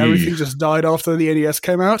Atari, everything just died after the NES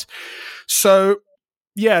came out. So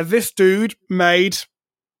yeah, this dude made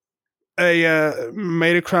a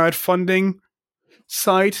crowdfunding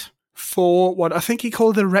site for what I think he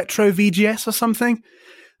called the Retro VGS or something.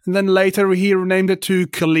 And then later he renamed it to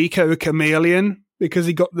Coleco Chameleon because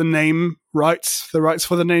he got the rights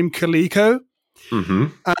for the name Coleco.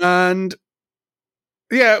 And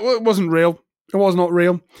yeah, it wasn't real. It was not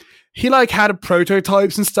real. He like had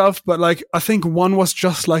prototypes and stuff, but like I think one was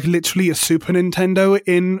just like literally a Super Nintendo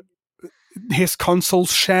in his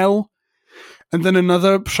console's shell. And then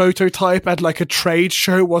another prototype at like a trade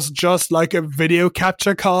show was just like a video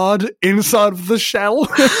capture card inside of the shell.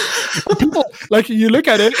 People, like, you look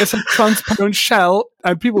at it, it's a transparent shell,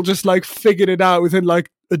 and people just like figured it out within like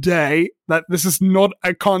a day that this is not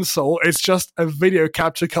a console, it's just a video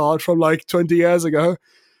capture card from like 20 years ago.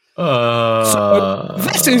 So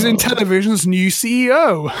this is Intellivision's new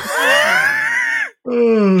CEO.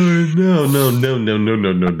 Oh, no.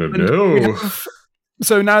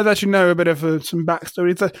 So now that you know a bit of some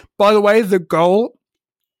backstory, by the way, the goal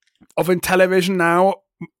of Intellivision now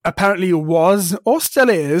apparently was, or still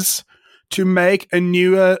is, to make a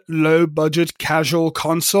newer, low-budget casual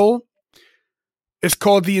console. It's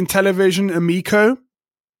called the Intellivision Amico.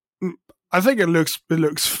 I think it looks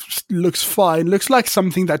fine. Looks like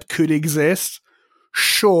something that could exist.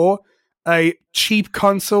 Sure, a cheap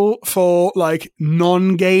console for like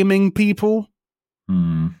non-gaming people.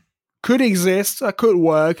 Could exist. That could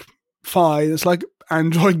work fine. It's like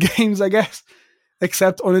Android games, I guess,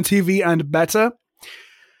 except on a TV and better.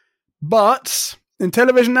 But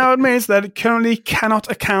Intellivision now admits that it currently cannot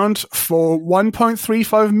account for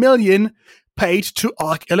 $1.35 million paid to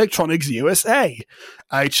Arc Electronics USA,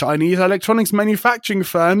 a Chinese electronics manufacturing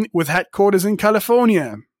firm with headquarters in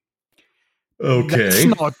California. Okay. That's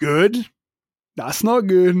not good. That's not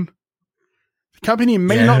good. The company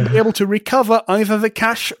may not be able to recover either the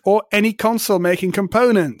cash or any console-making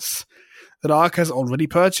components that Arc has already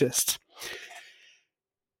purchased.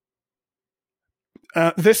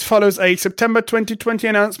 This follows a September 2020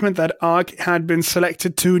 announcement that Arc had been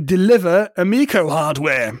selected to deliver Amico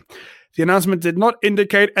hardware. The announcement did not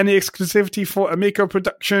indicate any exclusivity for Amico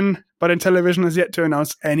production, but Intellivision has yet to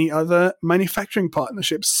announce any other manufacturing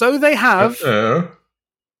partnerships. So they have a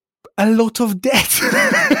lot of debt.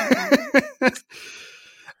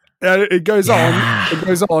 It goes on. It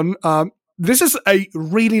goes on. This is a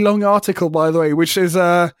really long article, by the way, which is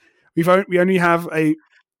we only have a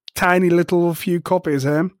tiny little few copies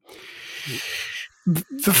here.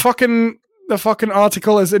 The fucking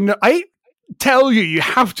article is in. tell you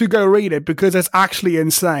have to go read it because it's actually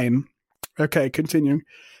insane. Okay, continuing.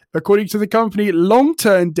 According to the company,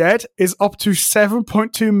 long-term debt is up to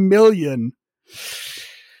 $7.2 million.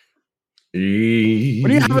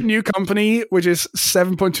 When you have a new company which is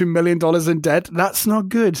 $7.2 million in debt, that's not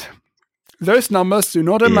good. Those numbers do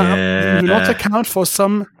not account for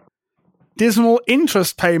some dismal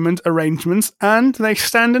interest payment arrangements, and they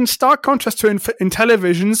stand in stark contrast to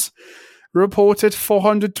Intellivision's reported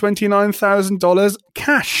 $429,000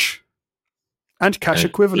 cash and cash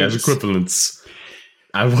equivalents. Cash equivalents.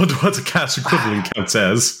 I wonder what a cash equivalent counts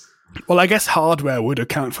as. Well, I guess hardware would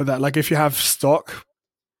account for that. Like if you have stock,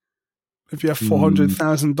 if you have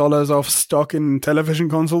 $400,000 of stock in television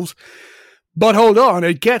consoles. But hold on,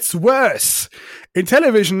 it gets worse.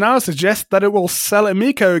 Intellivision now suggests that it will sell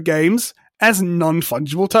Amico games as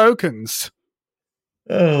non-fungible tokens.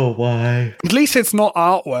 Oh, why? At least it's not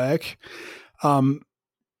artwork. I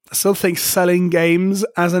still think selling games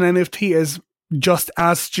as an NFT is just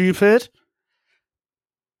as stupid.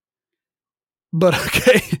 But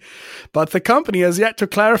okay. But the company has yet to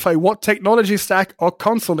clarify what technology stack or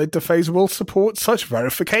console interface will support such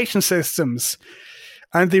verification systems.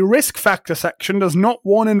 And the risk factor section does not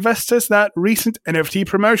warn investors that recent NFT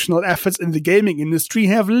promotional efforts in the gaming industry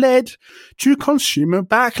have led to consumer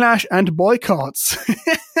backlash and boycotts.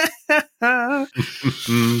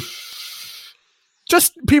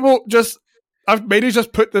 I've maybe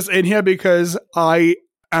just put this in here because I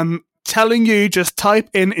am telling you, just type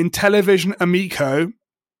in Intellivision Amico,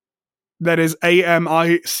 that is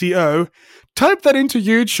AMICO, type that into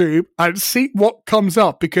YouTube and see what comes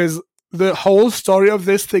up, because the whole story of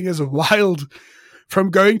this thing is wild. From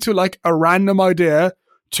going to like a random idea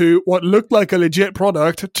to what looked like a legit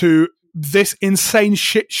product to this insane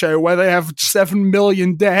shit show where they have 7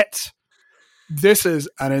 million debt. This is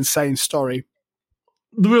an insane story.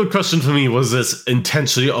 The real question for me was this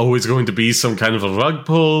intentionally always going to be some kind of a rug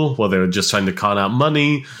pull where they were just trying to con out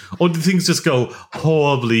money, or do things just go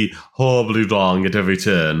horribly, horribly wrong at every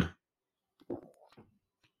turn?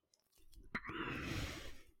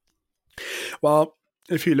 Well,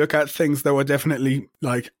 if you look at things, there were definitely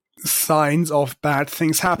like signs of bad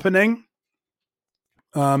things happening.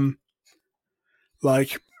 Like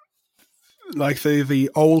the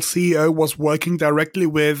old CEO was working directly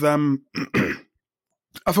with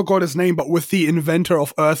I forgot his name, but with the inventor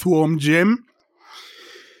of Earthworm Jim,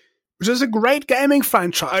 which is a great gaming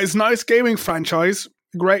franchise, nice gaming franchise,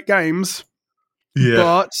 great games. Yeah.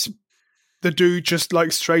 But the dude just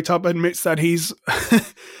like straight up admits that he's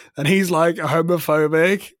and he's like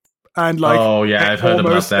homophobic and like I've heard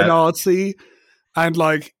about that. An Nazi, and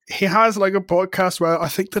like he has like a podcast where I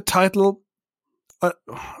think the title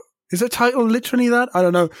is the title literally that? I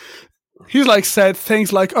don't know. He's like said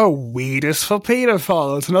things like, "Oh, weed is for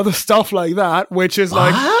pedophiles" and other stuff like that, which is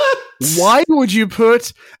like, why would you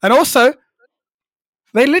put? And also,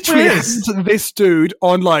 they literally had this dude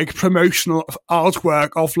on like promotional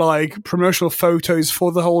artwork of like promotional photos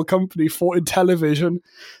for the whole company for Intellivision.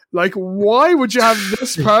 Like, why would you have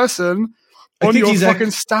this person on your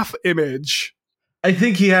fucking staff image? I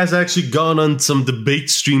think he has actually gone on some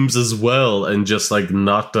debate streams as well and just like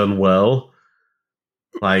not done well.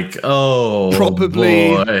 Like,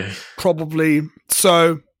 probably.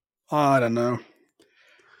 So, I don't know.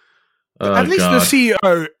 At least the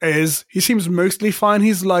CEO he seems mostly fine.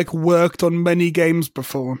 He's like worked on many games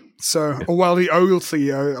before. So, well, the old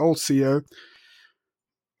CEO,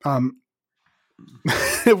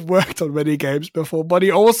 worked on many games before. But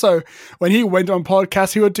he also, when he went on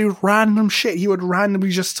podcasts, he would do random shit. He would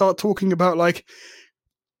randomly just start talking about like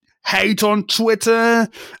hate on Twitter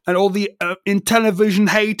and all the Intellivision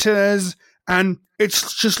haters, and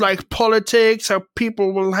it's just like politics, how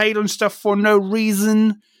people will hate on stuff for no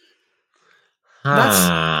reason. That's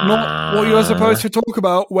not what you're supposed to talk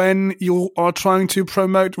about when you are trying to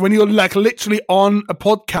promote, when you're like literally on a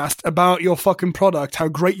podcast about your fucking product, how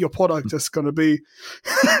great your product is going to be.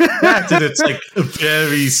 And it's like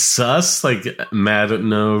very sus, like mad at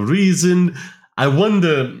no reason. I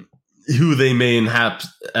wonder who they may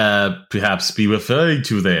perhaps be referring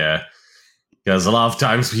to there. Because a lot of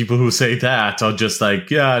times people who say that are just like,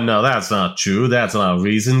 yeah, no, that's not true. That's not a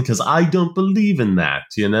reason, because I don't believe in that,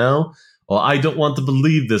 you know? Or I don't want to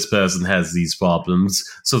believe this person has these problems,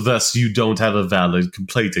 so thus you don't have a valid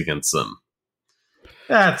complaint against them.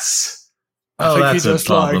 That's a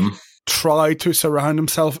problem. Like, tried to surround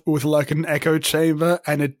himself with like an echo chamber,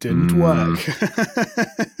 and it didn't work.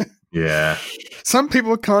 Yeah. Some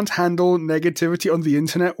people can't handle negativity on the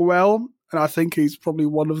internet well, and I think he's probably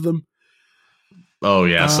one of them. Oh,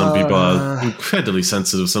 yeah. Some people are incredibly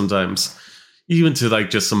sensitive sometimes. even to like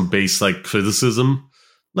just some base like criticism,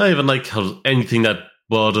 not even like anything that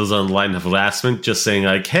borders on the line of harassment, just saying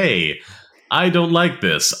like, hey, I don't like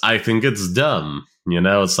this. I think it's dumb.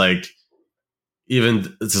 It's like,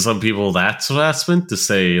 even to some people, that's harassment to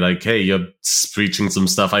say like, hey, you're preaching some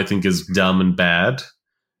stuff I think is dumb and bad.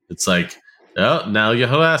 It's like, oh, now you're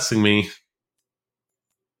harassing me.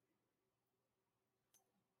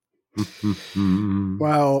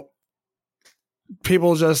 Well,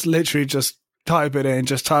 people just literally just type it in.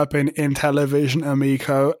 Just type in Intellivision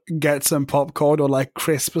Amico, get some popcorn or like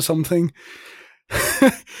crisp or something.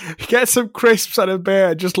 Get some crisps and a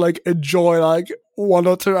beer. Just like enjoy like 1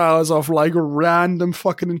 or 2 hours of like random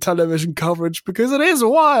fucking television coverage because it is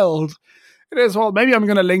wild. It is wild. Maybe I'm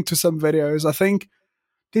gonna link to some videos. I think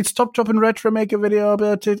did Stop Drop and Retro make a video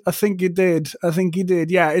about it? I think he did.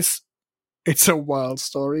 Yeah, it's a wild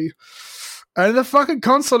story. And the fucking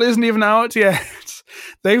console isn't even out yet.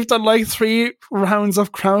 They've done like 3 rounds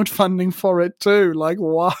of crowdfunding for it too. Like,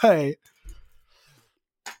 why?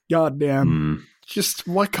 God damn. Just,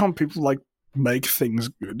 why can't people like make things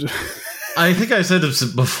good? I think I said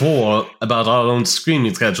it before about our own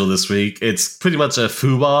streaming schedule this week. It's pretty much a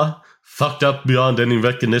foobar, fucked up beyond any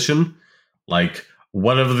recognition. Like,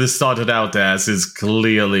 whatever this started out as is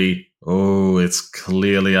clearly, it's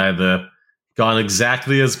clearly either gone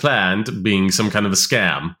exactly as planned, being some kind of a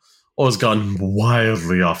scam, or has gone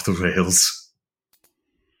wildly off the rails.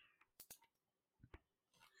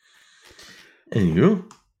 Anywho,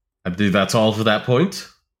 I believe that's all for that point.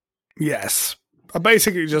 Yes. I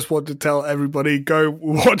basically just want to tell everybody, go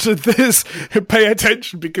watch this, pay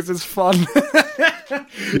attention because it's fun.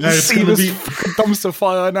 It's See this dumpster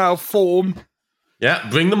fire now form. Yeah,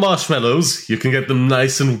 bring the marshmallows. You can get them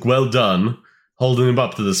nice and well done, holding them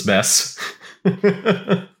up to this mess.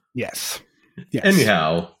 Yes.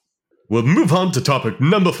 Anyhow, we'll move on to topic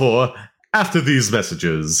number 4 after these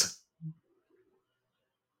messages.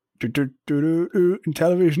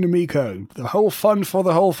 Intellivision Amico. The whole fun for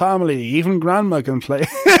the whole family. Even grandma can play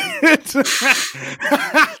it.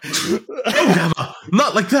 Oh, Grandma,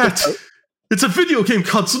 not like that. It's a video game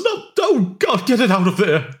console. No, oh, God, get it out of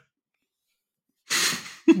there.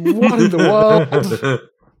 What in the world?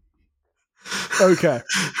 Okay.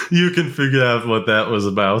 You can figure out what that was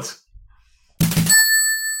about.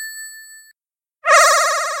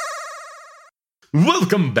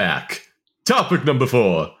 Welcome back. Topic number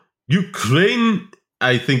 4. Ukrainian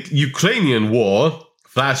war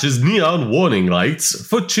flashes neon warning lights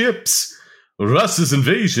for chips. Russia's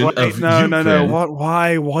invasion of Ukraine. No. What?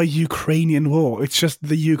 Why Ukrainian war? It's just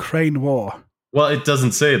the Ukraine war. Well, it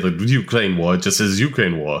doesn't say the Ukraine war, it just says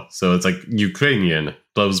Ukraine war. So it's like Ukrainian.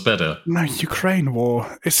 Flows better. No, Ukraine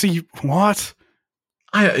war. It's a... What?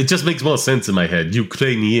 It just makes more sense in my head.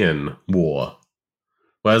 Ukrainian war.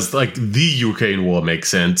 Whereas, like, the Ukraine war makes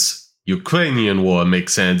sense. Ukrainian war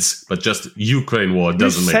makes sense. But just Ukraine war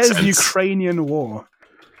doesn't make sense. Who says Ukrainian war?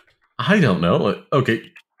 I don't know.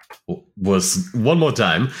 Okay. Was one more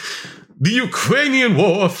time. The Ukrainian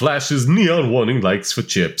war flashes neon warning lights for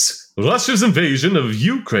chips. Russia's invasion of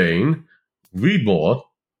Ukraine. Read more.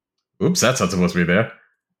 Oops, that's not supposed to be there.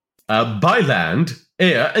 By land,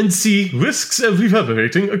 air, and sea risks of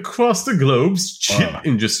reverberating across the globe's chip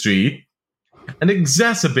industry and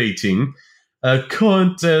exacerbating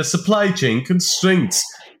current supply chain constraints.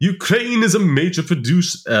 Ukraine is a major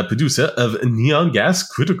producer of neon gas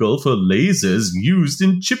critical for lasers used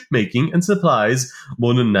in chip making and supplies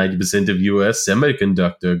more than 90% of U.S.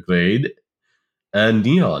 semiconductor-grade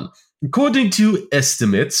neon. According to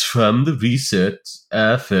estimates from the research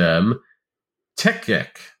firm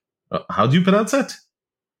TechEck. How do you pronounce that?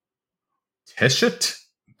 Teshet?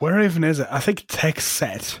 Where even is it? I think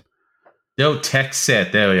TechSet. No,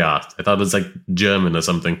 TechSet. There we are. I thought it was like German or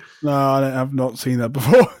something. No, I have not seen that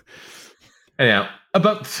before. Anyhow,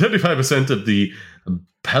 about 35% of the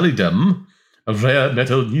palladium, a rare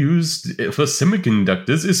metal used for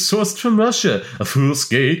semiconductors, is sourced from Russia. A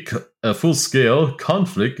full-scale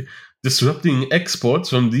conflict disrupting exports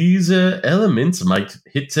from these elements might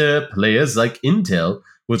hit players like Intel,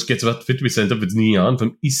 which gets about 50% of its neon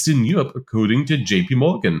from Eastern Europe, according to JP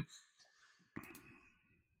Morgan.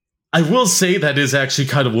 I will say that is actually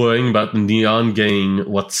kind of worrying about the neon getting,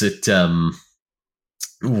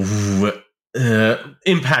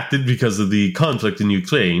 impacted because of the conflict in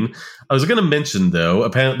Ukraine. I was going to mention, though,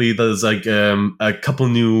 apparently there's like a couple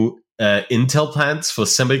new Intel plants for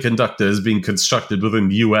semiconductors being constructed within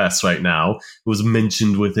the US right now. It was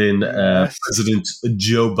mentioned within President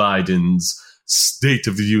Joe Biden's State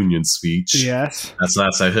of the Union speech. Yes. That's the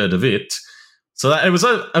last I heard of it. So that I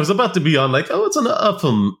was about to be on like, it's an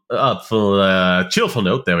upful, cheerful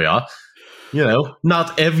note. There we are.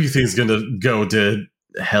 not everything's gonna go to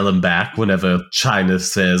hell and back whenever China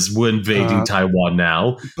says we're invading Taiwan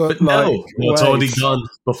now. But no, it's already done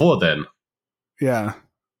before then. Yeah.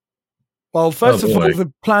 Well, first of all,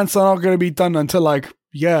 the plants are not going to be done until like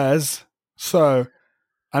years. So,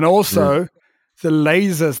 and also the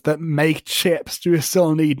lasers that make chips do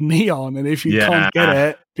still need neon. And if you can't get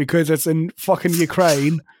it because it's in fucking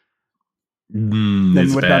Ukraine,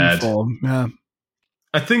 then we're done for. Yeah.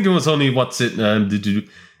 I think it was only 90%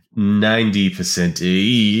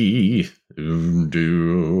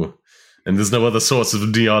 and there's no other source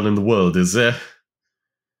of neon in the world, is there?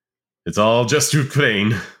 It's all just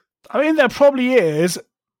Ukraine. I mean, there probably is.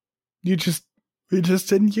 We just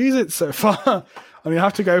didn't use it so far. I mean, you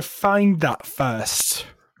have to go find that first.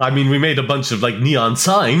 I mean, we made a bunch of like neon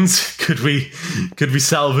signs. Could we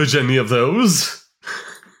salvage any of those?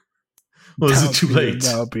 Or is it too late?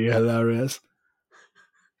 That would be hilarious.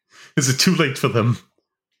 Is it too late for them?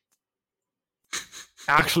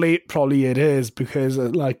 Actually, probably it is, because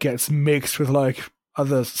it like gets mixed with like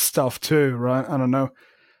other stuff too, right? I don't know.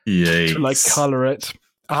 Yikes. To like color it.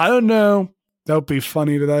 I don't know. That would be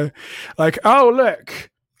funny though. Like, oh look,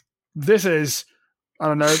 this is, I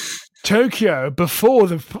don't know, Tokyo before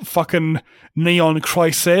the fucking neon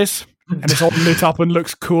crisis, and it's all lit up and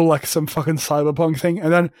looks cool like some fucking cyberpunk thing,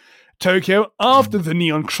 and then Tokyo after the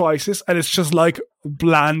neon crisis, and it's just like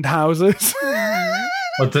bland houses.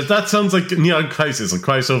 But that sounds like Neon Crisis, a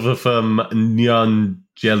crossover from Neon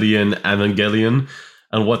Evangelion,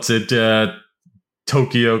 and what's it,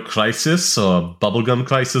 Tokyo Crisis, or Bubblegum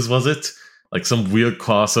Crisis, was it? Like some weird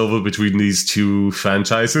crossover between these two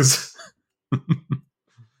franchises.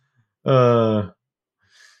 My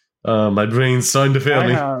brain's starting to fail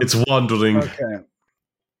me. It's wandering. Okay.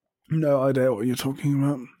 No idea what you're talking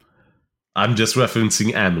about. I'm just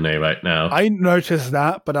referencing anime right now. I noticed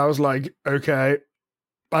that, but I was like, okay,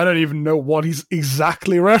 I don't even know what he's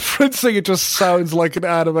exactly referencing. It just sounds like an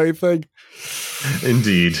anime thing.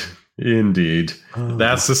 Indeed.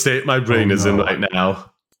 That's the state my brain is in right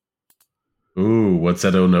now. Ooh, what's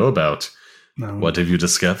that I don't know about? No. What have you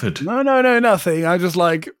discovered? No, nothing. I just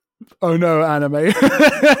like, oh no, anime. I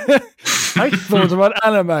thought about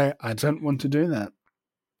anime. I don't want to do that.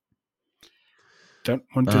 Don't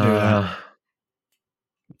want to do that.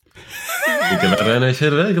 Think about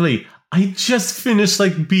anime regularly. I just finished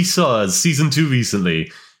like Beastars season 2 recently.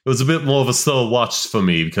 It was a bit more of a slow watch for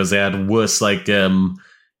me because they had worse like not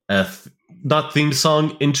theme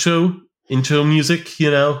song intro music,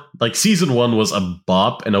 like season 1 was a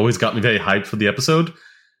bop and always got me very hyped for the episode,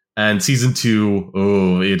 and season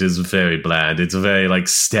 2, it is very bland. It's a very like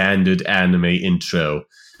standard anime intro.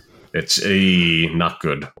 It's not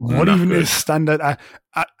good. What even is standard?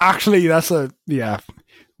 Actually, that's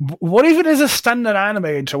what even is a standard anime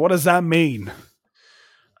intro? What does that mean?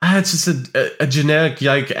 It's just a generic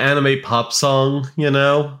like anime pop song,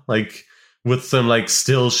 like with some like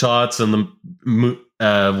still shots and the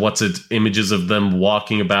images of them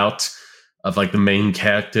walking about, of like the main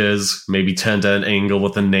characters, maybe turned at an angle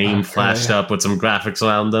with a name flashed up with some graphics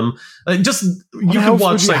around them. Like, just you can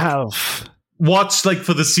watch watch like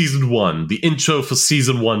for the season 1, the intro for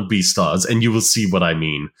season 1 Beastars, and you will see what I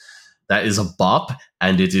mean. That is a bop,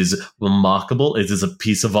 and it is remarkable. It is a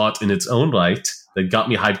piece of art in its own right that got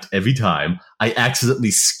me hyped every time. I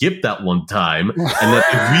accidentally skipped that one time, and then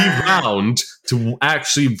I rewound to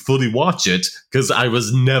actually fully watch it, because I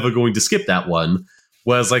was never going to skip that one.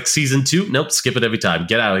 Whereas like season 2, nope, skip it every time.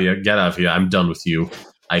 Get out of here. I'm done with you.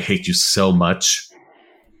 I hate you so much.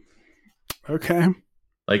 Okay.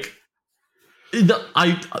 Like,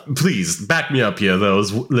 please back me up here,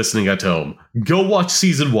 those listening at home. Go watch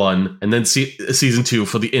season 1 and then see season 2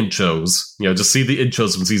 for the intros. Just see the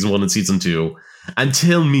intros from season 1 and season 2, and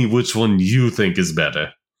tell me which one you think is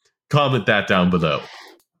better. Comment that down below.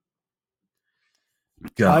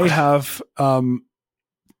 God. I have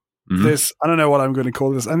this. I don't know what I'm going to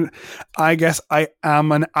call this, and I guess I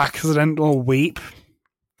am an accidental weeb.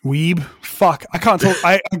 Fuck, I can't talk.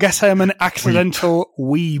 I guess I am an accidental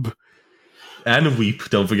weeb. And a weep.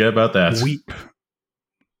 Don't forget about that. Weep.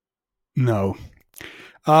 No.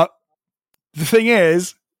 The thing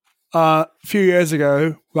is, a few years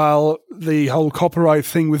ago, while the whole copyright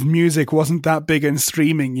thing with music wasn't that big in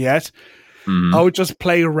streaming yet, I would just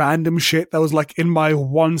play random shit that was like in my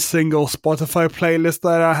one single Spotify playlist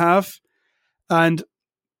that I have. And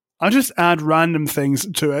I just add random things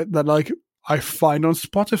to it that like I find on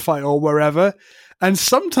Spotify or wherever. And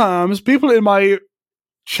sometimes people in my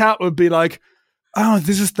chat would be like, oh,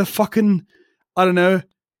 this is the fucking, I don't know,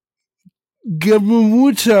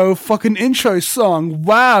 Gamuto fucking intro song.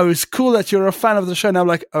 Wow, it's cool that you're a fan of the show. And I'm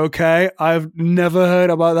like, okay, I've never heard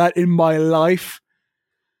about that in my life.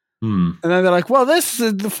 And then they're like, well, this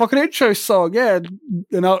is the fucking intro song, yeah.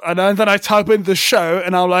 And then I type in the show,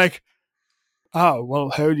 and I'm like, oh,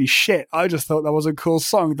 well, holy shit. I just thought that was a cool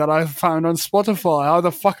song that I found on Spotify. How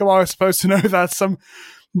the fuck am I supposed to know that some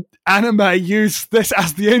anime used this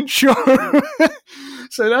as the intro?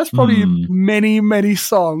 So that's probably many, many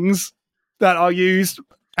songs that are used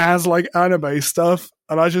as like anime stuff.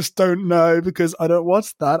 And I just don't know because I don't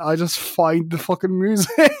watch that. I just find the fucking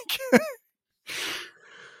music.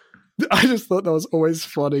 I just thought that was always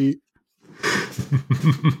funny.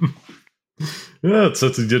 Yeah, it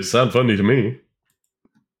certainly did sound funny to me.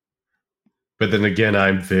 But then again,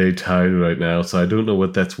 I'm very tired right now, so I don't know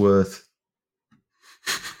what that's worth.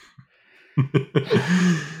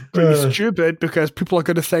 Pretty stupid because people are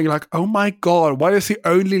going to think like, oh my god, why does he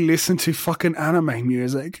only listen to fucking anime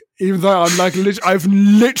music? Even though I'm like, I've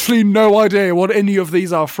literally no idea what any of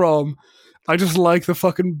these are from. I just like the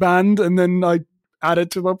fucking band and then I add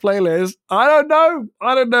it to my playlist. I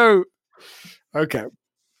don't know. Okay.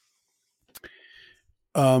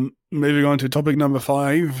 Moving on to topic number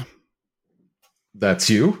 5. That's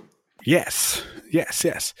you? Yes.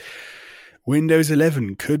 Windows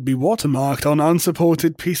 11 could be watermarked on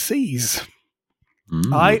unsupported PCs.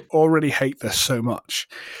 I already hate this so much.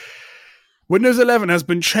 Windows 11 has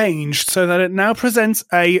been changed so that it now presents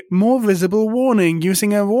a more visible warning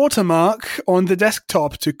using a watermark on the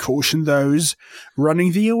desktop to caution those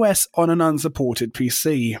running the OS on an unsupported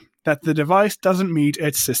PC that the device doesn't meet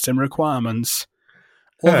its system requirements.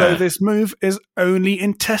 Although this move is only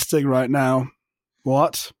in testing right now.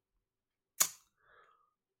 What?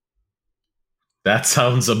 That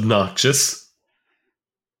sounds obnoxious.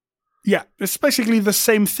 Yeah, it's basically the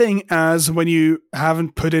same thing as when you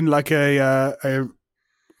haven't put in like a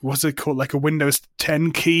what's it called, like a Windows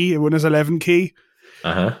 10 key, a Windows 11 key.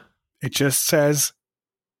 It just says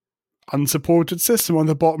unsupported system on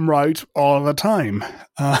the bottom right all the time.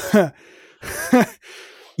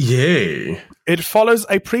 Yay. It follows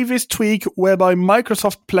a previous tweak whereby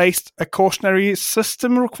Microsoft placed a cautionary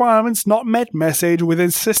system requirements not met message within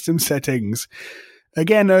system settings.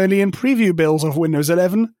 Again, only in preview builds of Windows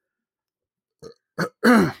 11.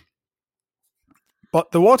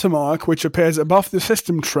 But the watermark, which appears above the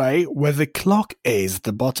system tray where the clock is,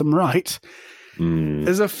 the bottom right,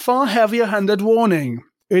 is a far heavier-handed warning.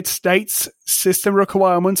 It states system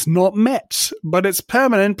requirements not met, but its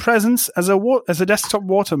permanent presence as a desktop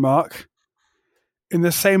watermark, in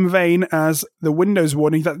the same vein as the Windows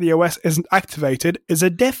warning that the OS isn't activated, is a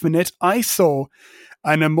definite eyesore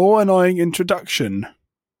and a more annoying introduction.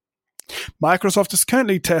 Microsoft is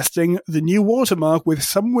currently testing the new watermark with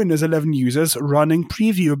some Windows 11 users running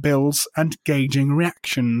preview builds and gauging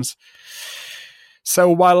reactions. So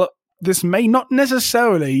while this may not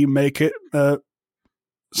necessarily make the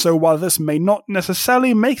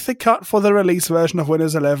cut for the release version of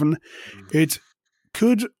Windows 11, it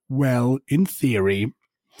could well in theory.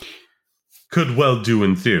 Could well do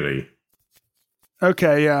in theory.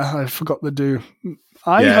 Okay, yeah, I forgot the do.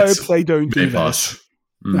 I hope they don't do this.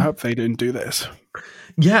 I hope they don't do this.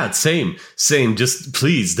 Yeah, same. Just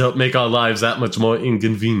please don't make our lives that much more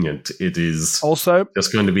inconvenient. It is also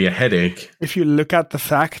just going to be a headache. If you look at the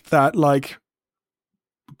fact that like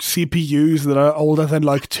CPUs that are older than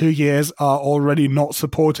like 2 years are already not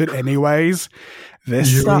supported anyways,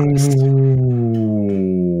 this sucks.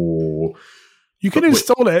 You can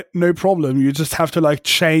install it, no problem. You just have to like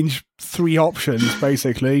change 3 options,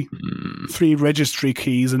 basically. 3 registry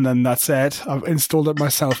keys, and then that's it. I've installed it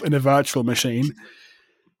myself in a virtual machine,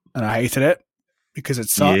 and I hated it because it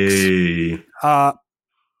sucks. Yay.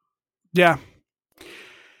 Yeah.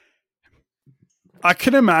 I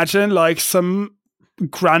can imagine like some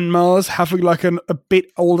grandmas having like a bit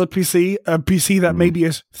older PC, a PC that maybe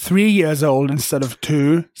is 3 years old instead of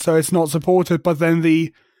 2, so it's not supported, but then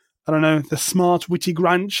the smart, witty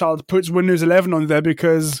grandchild puts Windows 11 on there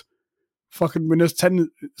because fucking Windows 10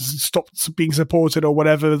 stopped being supported or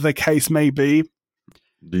whatever the case may be.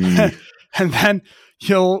 And then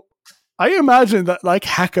I imagine that like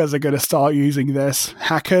hackers are going to start using this.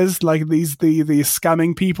 Hackers, like the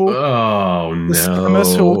scamming people. Oh, no. The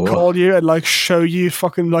scammers who will call you and like show you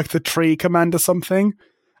fucking like the tree command or something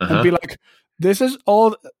and be like, this is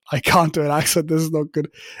all... I can't do an accent. This is not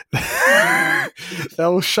good.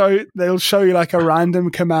 They'll show you like a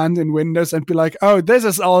random command in Windows and be like, oh, this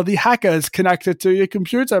is all the hackers connected to your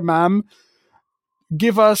computer, ma'am.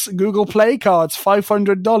 Give us Google Play cards,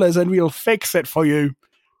 $500, and we'll fix it for you.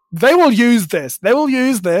 They will use this. They will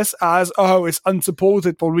use this as, oh, it's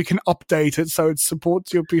unsupported, but we can update it so it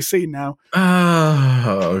supports your PC now.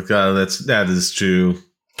 Oh god, that is true.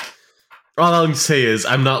 All I'll say is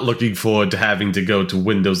I'm not looking forward to having to go to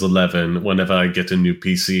Windows 11 whenever I get a new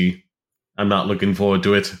PC. I'm not looking forward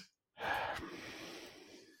to it.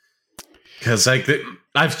 Because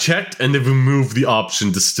I've checked and they've removed the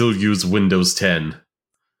option to still use Windows 10.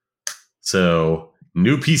 So,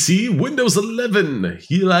 new PC, Windows 11.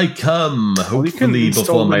 Here I come. Hopefully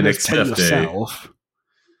before my next birthday.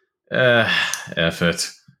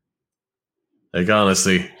 Effort. Like,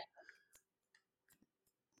 honestly.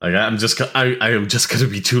 Like, I am just gonna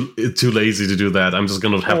be too lazy to do that. I'm just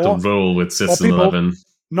gonna have to roll with System 11.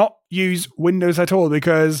 Not use Windows at all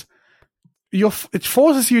because it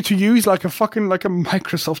forces you to use like a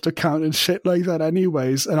Microsoft account and shit like that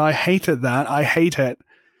anyways, and I hated that. I hate it.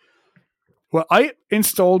 Well, I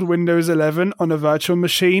installed Windows 11 on a virtual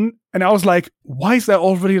machine, and I was like, why is there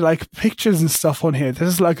already like pictures and stuff on here? This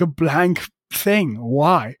is like a blank thing.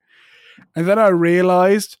 Why? And then I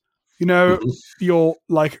realized, your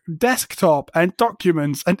like desktop and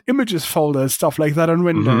documents and images folders, stuff like that on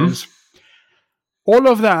Windows. All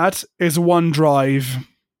of that is OneDrive.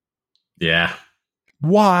 Yeah.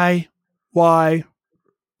 Why? Why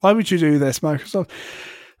would you do this, Microsoft?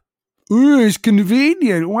 Ooh, it's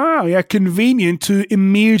convenient. Wow, yeah, convenient to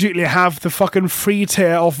immediately have the fucking free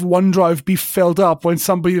tier of OneDrive be filled up when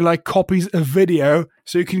somebody like copies a video,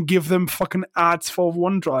 so you can give them fucking ads for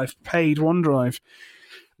OneDrive, paid OneDrive.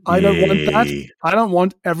 I don't want that. I don't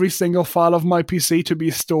want every single file of my PC to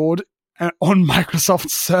be stored on Microsoft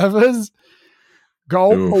servers.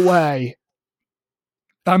 Go away.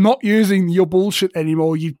 I'm not using your bullshit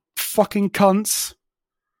anymore, you fucking cunts.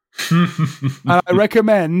 And I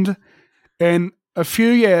recommend in a few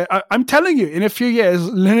years, I'm telling you, in a few years,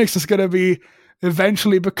 Linux is going to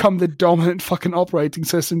eventually become the dominant fucking operating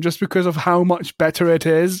system just because of how much better it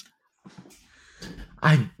is.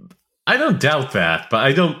 I don't doubt that, but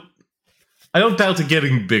I don't doubt it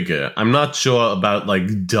getting bigger. I'm not sure about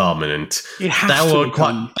like dominant. It has to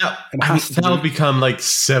become. That will become like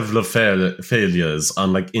several failures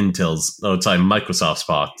on like Microsoft's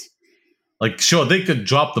part. Like, sure, they could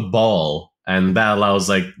drop the ball, and that allows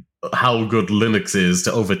like how good Linux is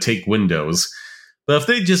to overtake Windows. But if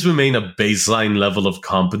they just remain a baseline level of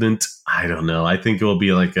competent, I don't know. I think it will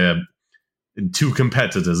be like two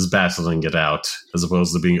competitors battling it out as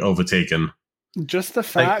opposed to being overtaken. Just the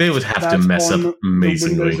fact they would have to mess up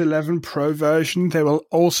amazingly. The Windows 11 Pro version, they will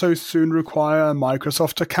also soon require a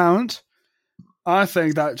Microsoft account. I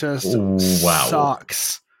think that just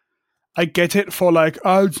sucks. I get it for like,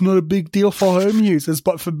 it's not a big deal for home users,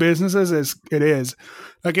 but for businesses, it is.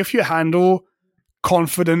 Like if you handle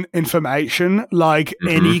confident information like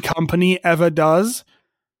any company ever does,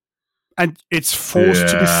 and it's forced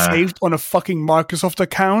to be saved on a fucking Microsoft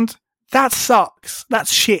account, that sucks.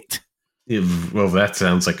 That's shit. Well, that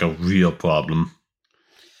sounds like a real problem.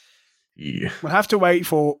 Yeah. We'll have to wait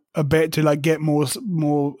for a bit to like get more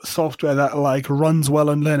software that like runs well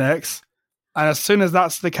on Linux. And as soon as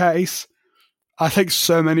that's the case, I think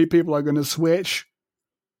so many people are going to switch.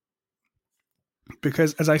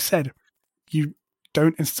 Because, as I said, you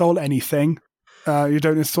don't install anything. You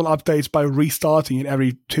don't install updates by restarting it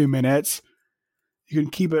every 2 minutes. You can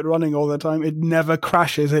keep it running all the time. It never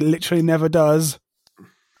crashes. It literally never does.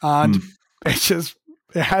 And it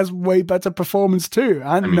has way better performance too.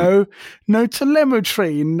 And no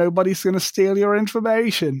telemetry. Nobody's going to steal your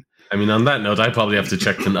information. I mean, on that note, I probably have to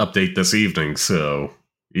check an update this evening, so...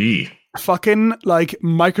 Fucking, like,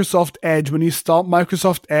 Microsoft Edge. When you start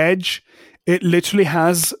Microsoft Edge, it literally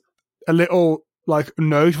has a little, like,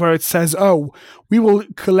 note where it says, we will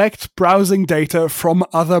collect browsing data from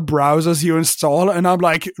other browsers you install. And I'm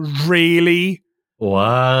like, really? What?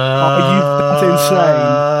 Are you that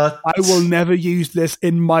insane? I will never use this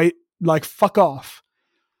in my, like, fuck off.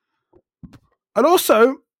 And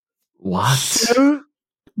also... What? So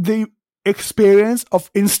the experience of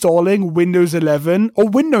installing Windows 11 or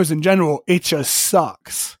Windows in general, it just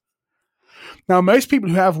sucks. Now, most people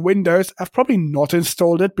who have Windows have probably not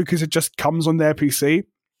installed it because it just comes on their PC.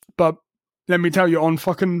 But let me tell you, on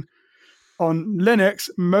Linux,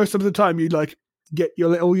 most of the time you like get your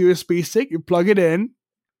little USB stick, you plug it in,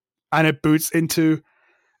 and it boots into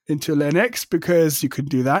Linux because you can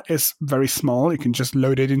do that. It's very small. You can just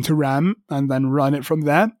load it into RAM and then run it from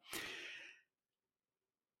there.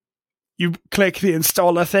 You click the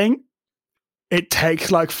installer thing, it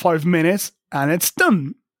takes like 5 minutes and it's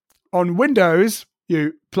done. On Windows,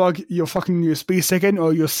 you plug your fucking USB stick in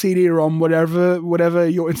or your CD-ROM, whatever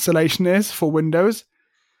your installation is for Windows.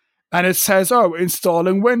 and it says, "Oh,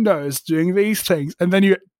 installing Windows, doing these things," and then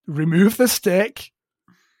you remove the stick,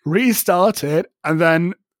 restart it, and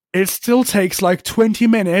then it still takes like 20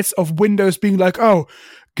 minutes of Windows being like, "Oh,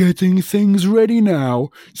 getting things ready now,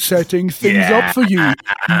 setting things up for you,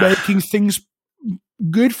 making things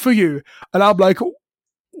good for you," and I'm like,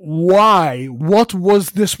 why? What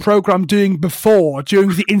was this program doing before,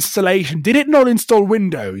 during the installation? Did it not install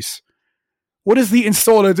Windows? What is the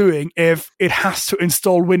installer doing if it has to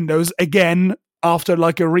install Windows again after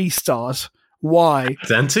like a restart? Why?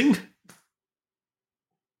 Venting?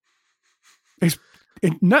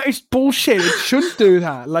 It's bullshit. It shouldn't do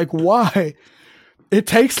that. Like, why? It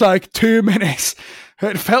takes like 2 minutes.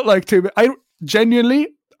 It felt like 2 minutes.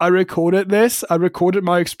 I recorded this. I recorded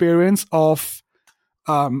my experience of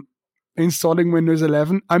installing Windows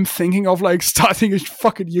 11. I'm thinking of like starting a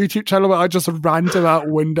fucking YouTube channel where I just rant about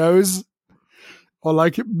Windows, or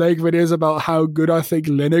like make videos about how good I think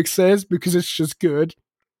Linux is, because it's just good.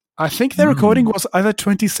 I think the recording was either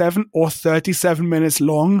 27 or 37 minutes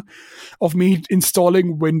long of me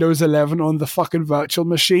installing Windows 11 on the fucking virtual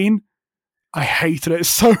machine. I hated it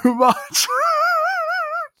so much.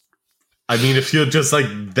 I mean, if you're just like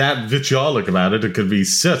that vitriolic about it, it could be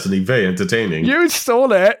certainly very entertaining. You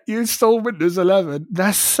install it, you install Windows 11.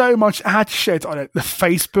 There's so much ad shit on it. The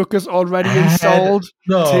Facebook is already installed.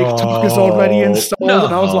 No. TikTok is already installed. No.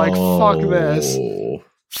 And I was like, fuck this.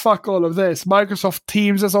 Fuck all of this. Microsoft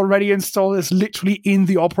Teams is already installed. It's literally in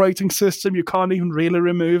the operating system. You can't even really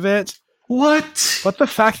remove it. What? But the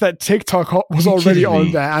fact that TikTok was already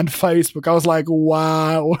on there and Facebook, I was like,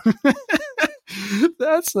 wow.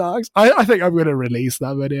 That sucks. I think I'm going to release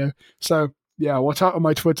that video. So, yeah, watch out on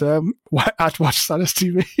my Twitter, at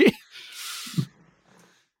WatchStatusTV.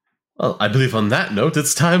 Well, I believe on that note,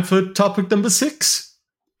 it's time for topic number 6.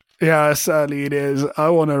 Yeah, sadly it is. I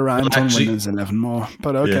want to rant on Windows 11 more,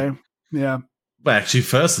 but okay. Yeah. But actually,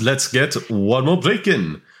 first, let's get one more break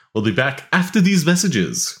in. We'll be back after these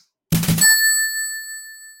messages.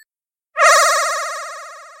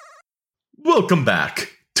 Welcome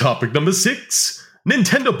back. Topic number 6.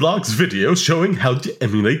 Nintendo blogs video showing how to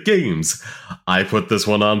emulate games. I put this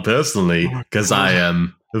one on personally because I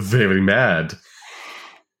am very mad.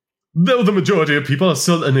 Though the majority of people are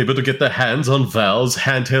still unable to get their hands on Valve's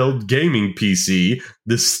handheld gaming PC,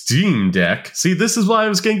 the Steam Deck. See, this is why I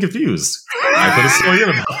was getting confused. I put a story in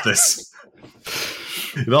about this.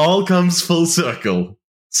 It all comes full circle.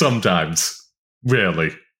 Sometimes.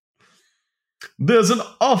 Rarely. There's an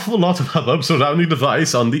awful lot of hubbub surrounding the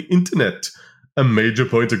device on the internet. A major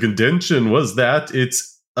point of contention was that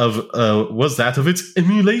of its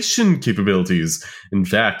emulation capabilities. In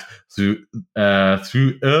fact, through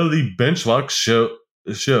early benchmark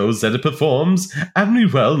shows that it performs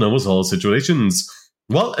admirably well in almost all situations.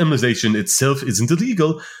 While emulation itself isn't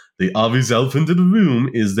illegal, the obvious elephant in the room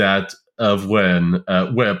is that of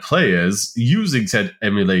where players using said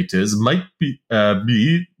emulators might be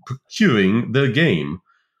procuring the game.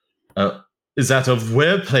 Is that of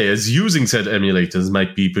where players using said emulators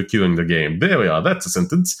might be procuring the game. There we are, that's a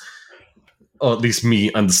sentence. Or at least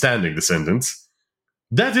me understanding the sentence.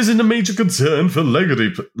 That isn't a major concern for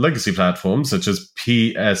legacy platforms such as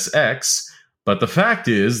PSX, but the fact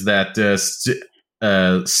is that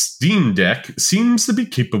Steam Deck seems to be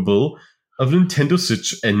capable of Nintendo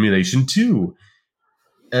Switch emulation too.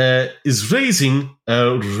 Is raising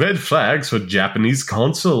red flags for the Japanese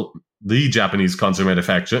console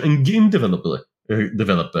manufacturer and game developer.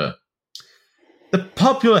 The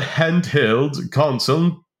popular handheld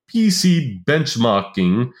console PC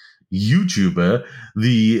benchmarking YouTuber,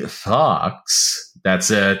 the Fox, that's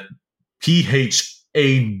PHAWX.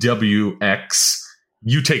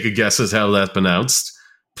 You take a guess as how that's pronounced.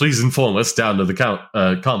 Please inform us down in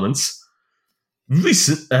the comments.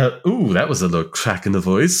 That was a little crack in the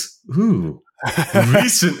voice.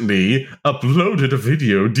 Recently uploaded a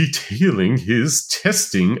video detailing his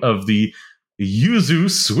testing of the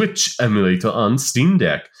Yuzu Switch emulator on Steam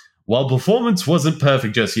Deck. While performance wasn't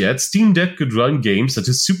perfect just yet, Steam Deck could run games such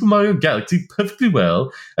as Super Mario Galaxy perfectly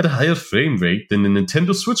well at a higher frame rate than the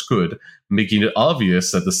Nintendo Switch could, making it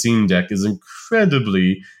obvious that the Steam Deck is an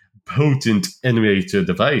incredibly potent emulator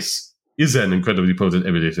device.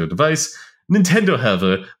 Nintendo,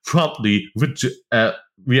 however, promptly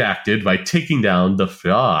reacted by taking down the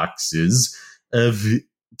Fox's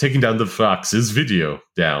video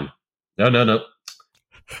down. No.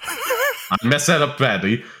 I messed that up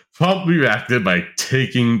badly. Promptly reacted by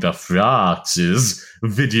taking the Fox's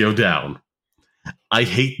video down. I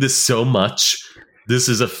hate this so much. This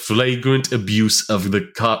is a flagrant abuse of the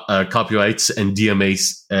copyrights and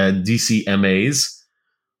DCMAs.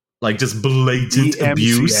 like just blatant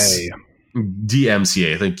abuse. DMCA.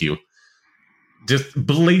 DMCA, thank you. Just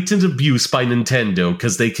blatant abuse by Nintendo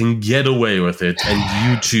because they can get away with it, and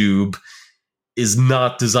YouTube is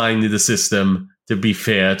not designing the system to be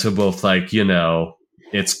fair to both, like, you know,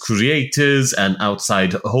 its creators and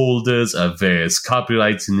outside holders of various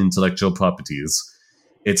copyrights and intellectual properties.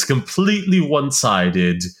 It's completely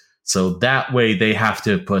one-sided, so that way they have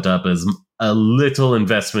to put up as a little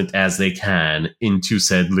investment as they can into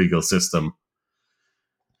said legal system.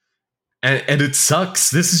 And it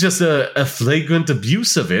sucks. This is just a flagrant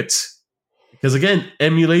abuse of it. Because again,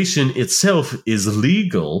 emulation itself is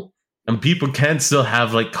legal, and people can still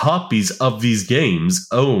have like copies of these games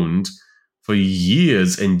owned for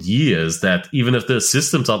years and years, that even if the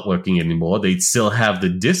system's not working anymore, they'd still have the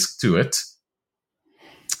disc to it.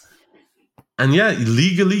 And yeah,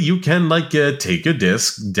 legally you can like take a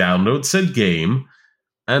disc, download said game,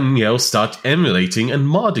 and, you know, start emulating and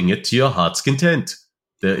modding it to your heart's content.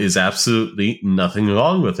 There is absolutely nothing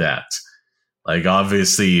wrong with that. Like,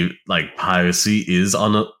 obviously, like, piracy is,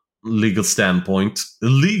 on a legal standpoint,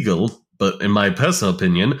 illegal, but in my personal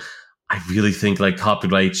opinion, I really think, like,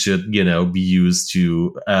 copyright should, you know, be used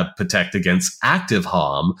to protect against active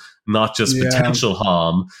harm, not just potential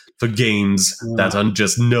harm for games that are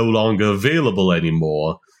just no longer available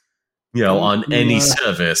anymore, you know, on any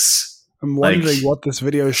service. I'm wondering what this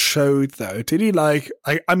video showed, though. Did he, like,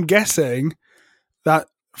 I'm guessing that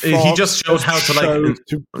he just showed how to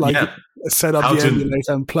set up the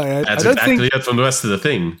emulator and play it. That's exactly it from the rest of the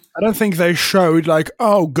thing. I don't think they showed like,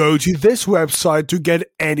 oh, go to this website to get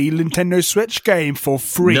any Nintendo Switch game for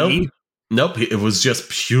free. Nope. It was just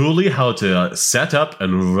purely how to set up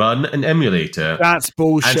and run an emulator. That's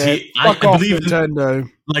bullshit. Fuck off, Nintendo.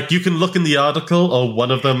 Like, you can look in the article, or one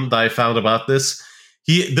of them that I found about this.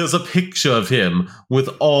 There's a picture of him with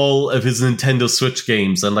all of his Nintendo Switch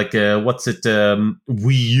games and like Wii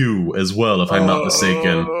U as well, if I'm not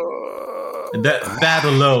mistaken. That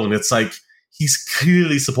alone, it's like he's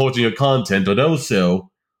clearly supporting your content, but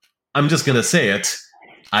also, I'm just gonna say it,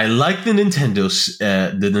 I like the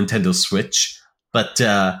Nintendo Switch, but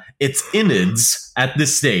its innards at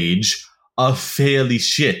this stage are fairly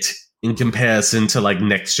shit in comparison to like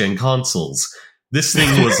next gen consoles. This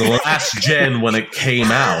thing was last gen when it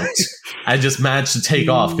came out. I just managed to take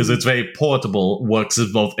off because it's very portable, works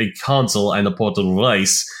as both a console and a portable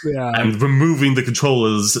device. Yeah. And removing the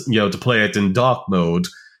controllers, you know, to play it in dock mode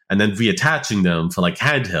and then reattaching them for like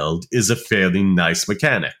handheld is a fairly nice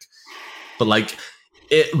mechanic. But like,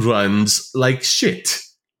 it runs like shit.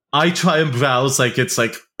 I try and browse like it's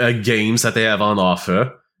like games that they have on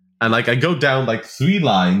offer, and like I go down like 3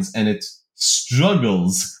 lines and it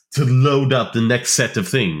struggles to load up the next set of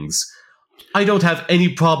things. I don't have any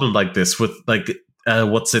problem like this with like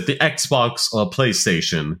the Xbox or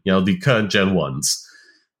PlayStation, you know, the current gen ones.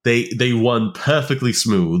 They run perfectly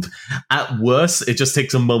smooth. At worst, it just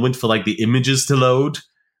takes a moment for like the images to load,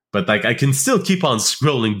 but like I can still keep on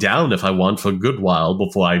scrolling down if I want for a good while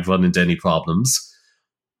before I run into any problems.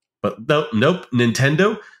 But nope,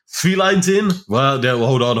 Nintendo, 3 lines in, well, no,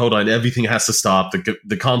 hold on. Everything has to stop.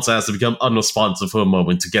 The console has to become unresponsive for a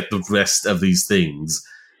moment to get the rest of these things.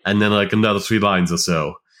 And then like another 3 lines or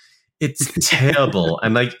so. It's terrible.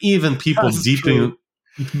 And like even people deeply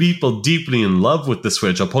in love with the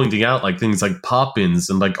Switch are pointing out like things like pop-ins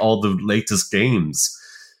and like all the latest games.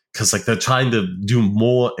 Because like they're trying to do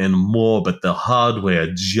more and more, but the hardware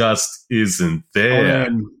just isn't there.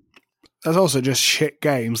 There's also just shit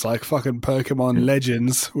games like fucking Pokemon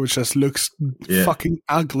Legends, which just looks fucking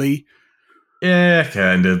ugly. Yeah,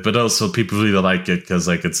 kind of. But also people really like it because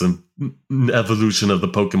like it's an evolution of the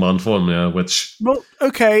Pokemon formula, which... Well,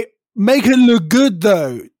 okay. Make it look good,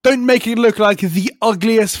 though. Don't make it look like the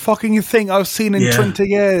ugliest fucking thing I've seen in 20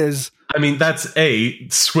 years. I mean, that's A,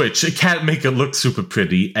 Switch. It can't make it look super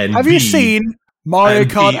pretty. And Have you seen Mario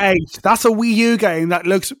Kart 8? That's a Wii U game that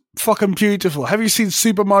looks fucking beautiful. Have you seen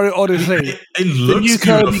Super Mario Odyssey? It looks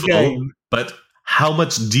beautiful, game? But how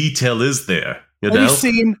much detail is there? Have you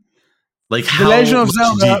seen like The Legend of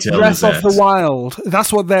Zelda Breath of the Wild?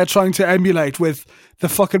 That's what they're trying to emulate with the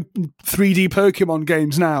fucking 3D Pokemon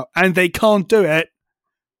games now, and they can't do it.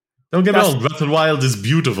 Don't get me wrong, Breath of the Wild is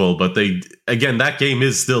beautiful, but that game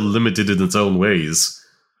is still limited in its own ways.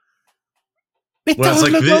 It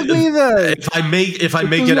doesn't look ugly though. If I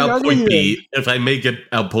make it out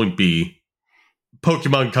point B,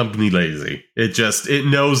 Pokemon Company lazy. It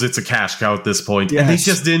knows it's a cash cow at this point, and they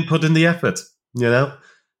just didn't put in the effort. You know,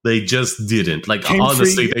 they just didn't. Like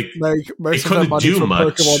honestly, they couldn't do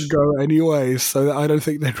much. Pokemon Go anyway, so I don't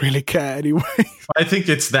think they really care anyway. I think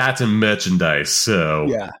it's that and merchandise. So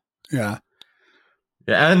yeah.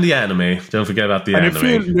 Yeah, and the anime. Don't forget about the And anime.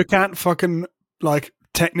 if you look at fucking like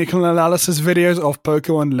technical analysis videos of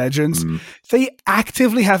Pokemon Legends, they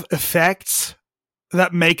actively have effects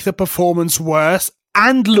that make the performance worse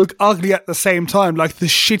and look ugly at the same time, like the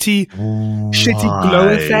shitty glow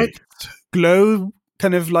Why? effect. Glow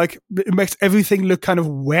kind of like it makes everything look kind of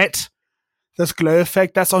wet. This glow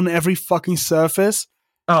effect that's on every fucking surface,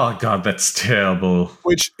 Oh god, that's terrible.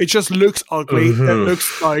 which it just looks ugly. It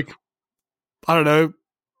looks like, I don't know,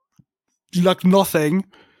 like nothing.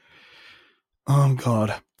 Oh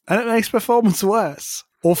god. And it makes performance worse.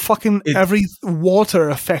 Or fucking every water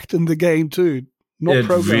effect in the game too. Not It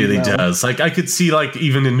programmed really well. does. Like, I could see, like,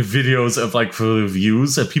 even in videos of, like, for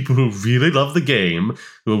reviews of people who really love the game,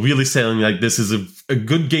 who are really saying, like, this is a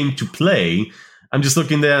good game to play. I'm just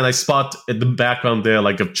looking there and I spot in the background there,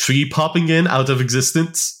 like, a tree popping in out of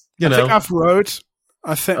existence. I think I've wrote.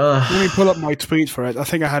 Let me pull up my tweet for it. I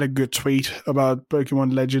think I had a good tweet about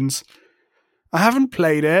Pokemon Legends. I haven't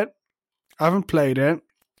played it.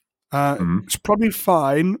 It's probably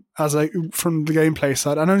fine from the gameplay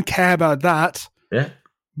side. I don't care about that. Yeah.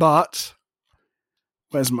 But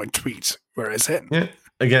where's my tweet? Where is it? Yeah.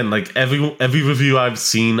 Again, like, every review I've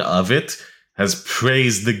seen of it has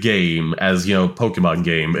praised the game as, Pokemon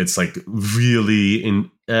game. It's, like, really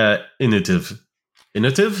innovative.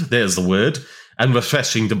 Innovative? There's the word. And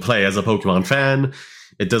refreshing to play as a Pokemon fan.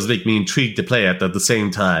 It does make me intrigued to play it at the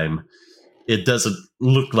same time. It doesn't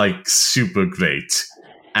look like super great.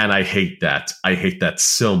 And I hate that. I hate that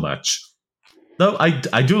so much. Though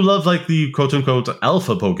I do love, like, the quote-unquote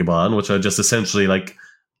alpha Pokemon, which are just essentially, like,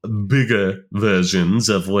 bigger versions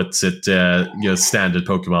of standard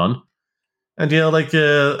Pokemon. And, like,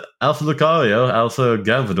 Alpha Lucario, Alpha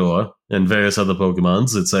Gavador, and various other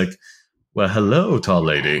Pokemons. It's like, well, hello, tall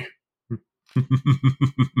lady.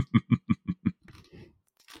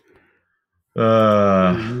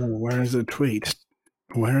 Where is the tweet?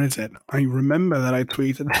 Where is it? I remember that I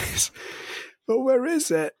tweeted this. But where is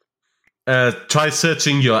it? Try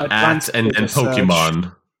searching your Advanced @ and then search.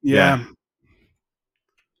 Pokemon. Yeah.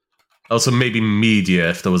 Also, maybe media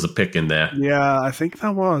if there was a pick in there. Yeah, I think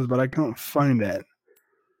that was, but I can't find it.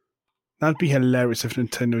 That'd be hilarious if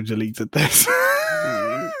Nintendo deleted this.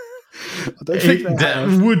 I don't think That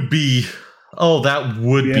would be. Oh, that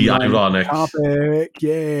would be ironic. Topic,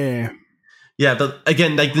 yeah. Yeah, but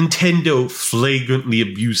again, like, Nintendo flagrantly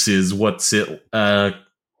abuses the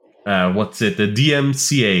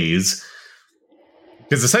DMCA's,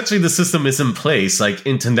 because essentially the system is in place, like,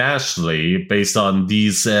 internationally, based on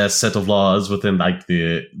these set of laws within, like,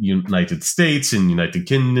 the United States and United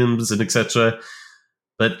Kingdoms and etc.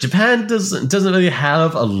 But Japan doesn't really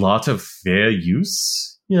have a lot of fair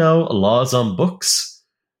use, laws on books,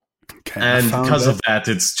 Okay, and because of that,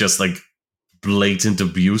 it's just like blatant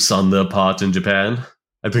abuse on their part in Japan.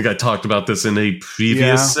 I think I talked about this in a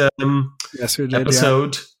previous yes, we did,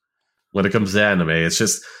 episode. When it comes to anime, it's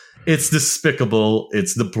despicable,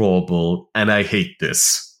 it's deplorable, and I hate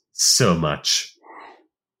this so much.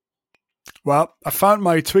 Well, I found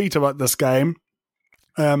my tweet about this game,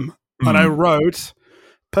 and I wrote,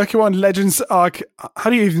 Pokemon Legends Arceus. How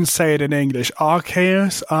do you even say it in English?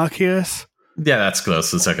 Arceus? Yeah, that's close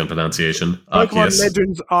to the second pronunciation. Pokemon Arceus.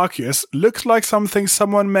 Legends Arceus looks like something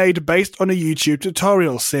someone made based on a YouTube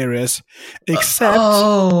tutorial series. Except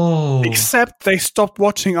they stopped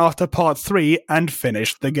watching after part 3 and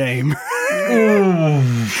finished the game.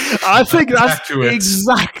 I think that's accurate.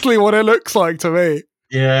 Exactly what it looks like to me.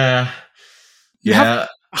 Yeah. You have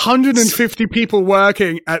 150 people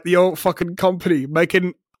working at the old fucking company,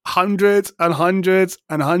 making hundreds and hundreds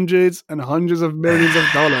and hundreds and hundreds of millions of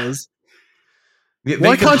dollars.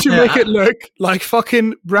 Why can't you make it look like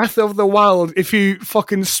fucking Breath of the Wild if you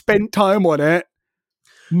fucking spent time on it,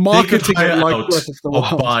 marketing it like Breath of the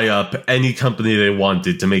Wild? Or buy up any company they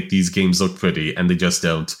wanted to make these games look pretty, and they just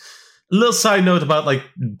don't. A little side note about, like,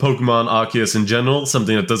 Pokemon Arceus in general,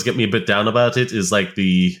 something that does get me a bit down about it is, like,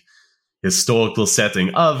 the historical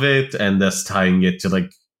setting of it, and thus tying it to,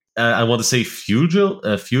 like, I want to say feudal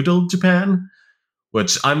Japan,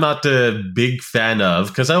 which I'm not a big fan of,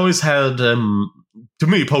 because I always had, to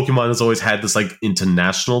me, Pokemon has always had this, like,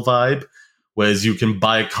 international vibe, whereas you can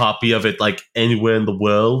buy a copy of it, like, anywhere in the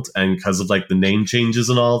world, and because of, like, the name changes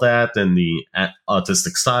and all that, and the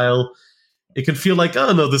artistic style, it can feel like,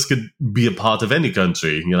 oh no, this could be a part of any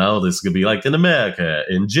country, this could be, like, in America,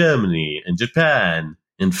 in Germany, in Japan,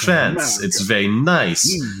 in France. America. It's very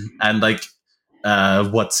nice. And, like,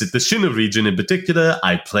 the Sinnoh region in particular,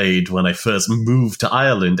 I played when I first moved to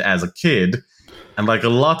Ireland as a kid, and, like, a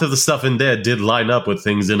lot of the stuff in there did line up with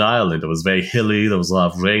things in Ireland. It was very hilly, there was a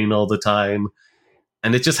lot of rain all the time,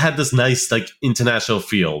 and it just had this nice like international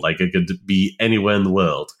feel, like it could be anywhere in the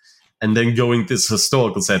world. And then going this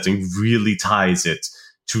historical setting really ties it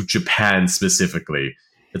to Japan specifically.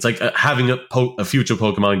 It's like having a future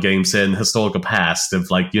Pokemon game set in historical past of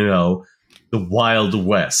like, you know, the Wild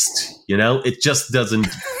West. You know, it just doesn't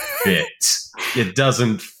fit. It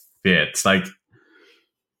doesn't fit. Like,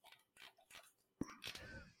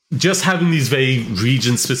 just having these very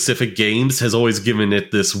region-specific games has always given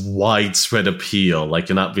it this widespread appeal. Like,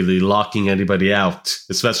 you're not really locking anybody out,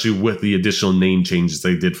 especially with the additional name changes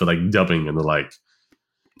they did for, like, dubbing and the like.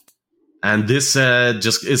 And this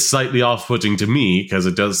just is slightly off-putting to me, because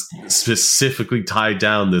it does specifically tie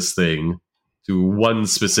down this thing to one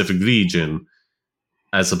specific region,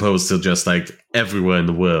 as opposed to just, like, everywhere in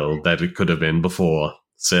the world that it could have been before.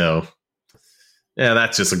 So, yeah,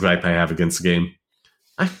 that's just a gripe I have against the game.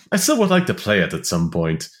 I still would like to play it at some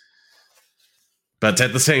point. But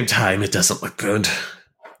at the same time, it doesn't look good.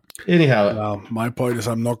 Anyhow. Well, my point is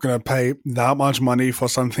I'm not going to pay that much money for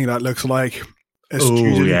something that looks like a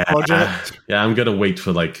studio project. Yeah, I'm going to wait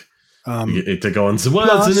for like it to go on.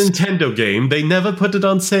 Well, it's a Nintendo game. They never put it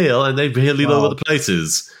on sale, and they barely know the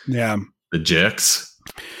prices. Yeah. The jerks.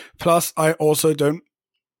 Plus, I also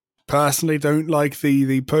personally don't like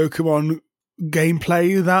the Pokemon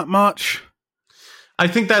gameplay that much. I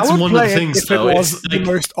think that's one of the things, though. It was the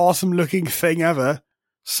most awesome looking thing ever.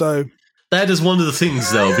 So that is one of the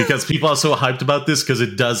things, though, because people are so hyped about this because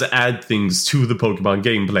it does add things to the Pokemon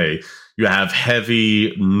gameplay. You have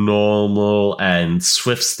heavy, normal, and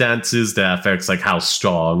swift stances that affects like how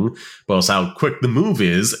strong, but also how quick the move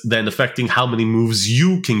is, then affecting how many moves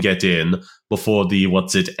you can get in before the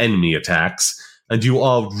enemy attacks. And you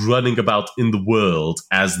are running about in the world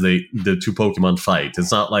as the two Pokemon fight.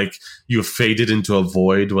 It's not like you're faded into a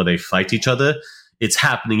void where they fight each other. It's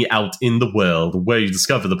happening out in the world where you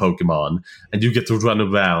discover the Pokemon, and you get to run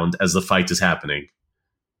around as the fight is happening.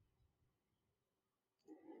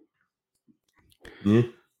 Yeah.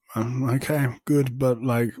 Okay, good, but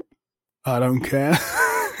like, I don't care.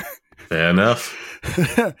 Fair enough.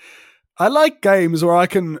 I like games where I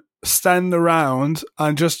can stand around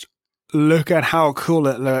and just look at how cool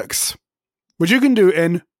it looks, which you can do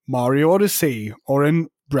in Mario Odyssey or in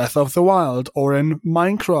Breath of the Wild or in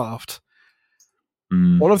Minecraft.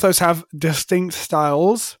 All of those have distinct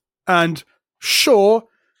styles, and sure,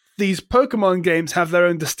 these Pokemon games have their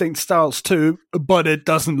own distinct styles too, but it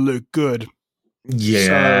doesn't look good.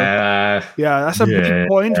 Yeah. So, yeah, that's a big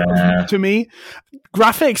point to me.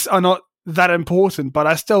 Graphics are not that important, but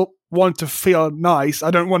I still want to feel nice.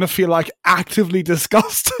 I don't want to feel like actively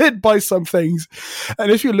disgusted by some things.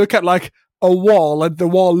 And if you look at like a wall and the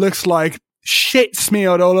wall looks like shit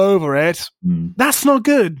smeared all over it, that's not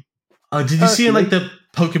good. Did you see in like the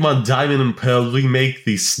Pokemon Diamond and Pearl remake,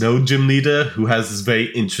 the Snow Gym Leader, who has this very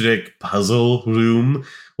intricate puzzle room,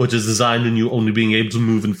 which is designed in you only being able to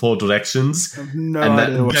move in 4 directions? I have no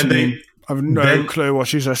idea what you mean. I have no clue what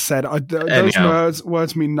she just said. Those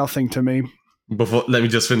words mean nothing to me. Let me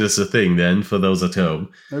just finish the thing then, for those at home.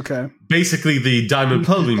 Okay. Basically, the Diamond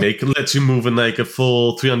Pearl remake lets you move in like a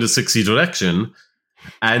full 360 direction,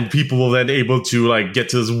 and people will then able to like get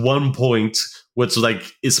to this one point, which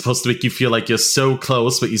like is supposed to make you feel like you're so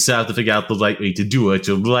close, but you still have to figure out the right way to do it.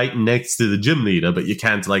 You're right next to the gym leader, but you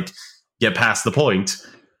can't like get past the point,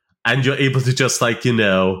 and you're able to just like, you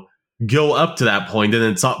know, go up to that point and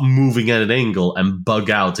then start moving at an angle and bug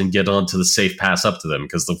out and get onto the safe pass up to them,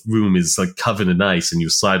 because the room is like covered in ice and you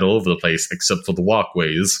slide all over the place except for the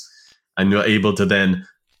walkways, and you're able to then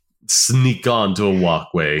sneak onto a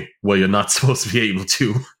walkway where you're not supposed to be able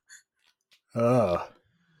to.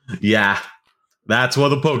 Yeah, that's where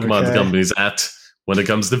the Pokemon company's at when it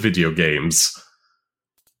comes to video games.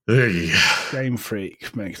 Game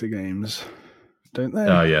Freak make the games, don't they?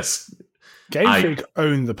 Oh, yes. Game Freak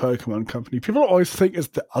owned the Pokemon company. People always think it's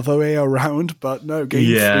the other way around, but no,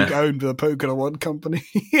 Game Freak owned the Pokemon company.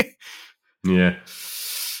 Yeah.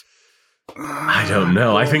 I don't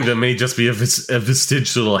know. I think there may just be a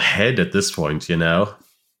vestigial head at this point, you know?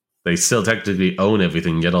 They still technically own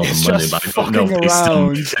everything, get all the money, but I don't know if they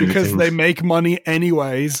still make because they make money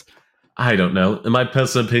anyways. I don't know. In my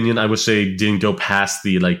personal opinion, I wish they didn't go past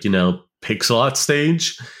the, like, you know, pixel art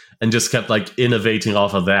stage and just kept, like, innovating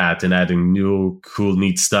off of that and adding new, cool,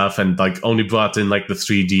 neat stuff, and, like, only brought in, like, the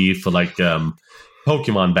 3D for, like,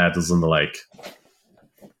 Pokemon battles and the like.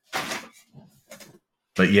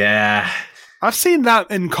 But yeah. I've seen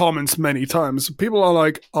that in comments many times. People are,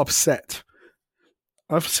 like, upset.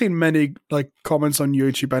 I've seen many like comments on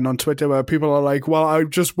YouTube and on Twitter where people are like, well, I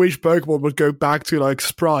just wish Pokemon would go back to like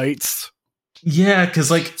sprites. Yeah,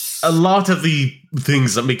 because like a lot of the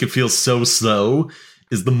things that make it feel so slow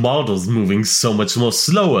is the models moving so much more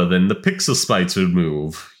slower than the pixel sprites would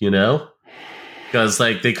move, you know? Because,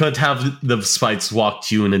 like, they couldn't have the sprites walk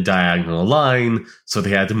to you in a diagonal line, so they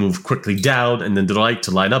had to move quickly down and then to the right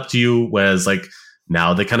to line up to you, whereas, like,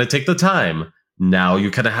 now they kind of take the time. Now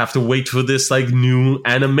you kind of have to wait for this, like, new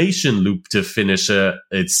animation loop to finish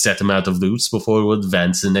its set amount of loops before it will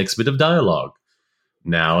advance the next bit of dialogue.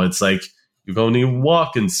 Now it's like, you can only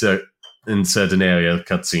walk in certain area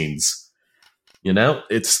cutscenes. You know?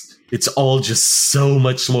 It's all just so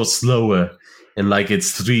much more slower. And like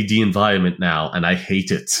it's 3D environment now, and I hate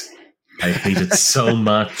it. I hate it so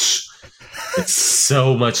much. It's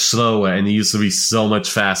so much slower, and it used to be so much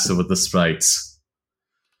faster with the sprites.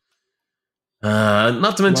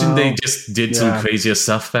 Not to mention they just did some crazier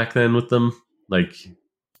stuff back then with them, like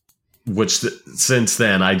since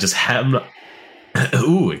then I just have not.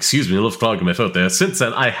 Ooh, excuse me, a little frog in my throat there. Since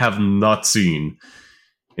then, I have not seen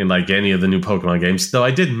in like any of the new Pokemon games. Though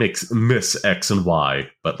I did miss X and Y,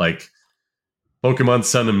 but like. Pokemon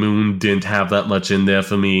Sun and Moon didn't have that much in there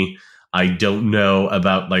for me. I don't know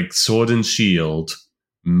about like Sword and Shield,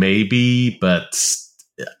 maybe, but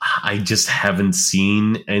I just haven't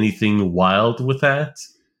seen anything wild with that.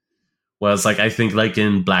 Whereas like I think like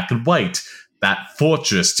in Black and White, that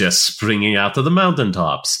fortress just springing out of the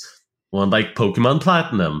mountaintops. Or like Pokemon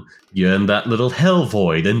Platinum, you're in that little hell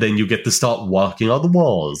void and then you get to start walking on the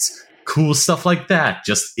walls. Cool stuff like that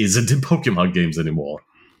just isn't in Pokemon games anymore.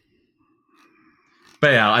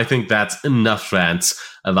 But yeah, I think that's enough rants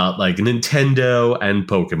about like Nintendo and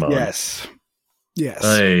Pokemon. Yes.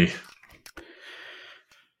 Hey.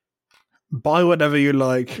 Buy whatever you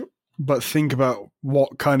like, but think about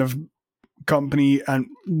what kind of company and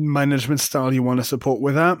management style you want to support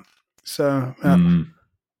with that. So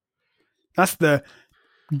that's the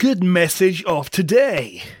good message of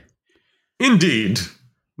today. Indeed.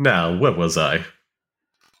 Now, where was I?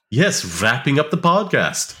 Yes, wrapping up the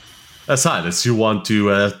podcast. Silas, you want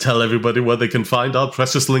to tell everybody where they can find our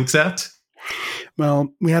precious links at?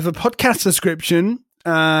 Well, we have a podcast description,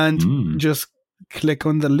 and just click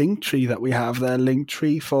on the link tree that we have there, link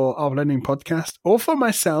tree for Uploading Podcast, or for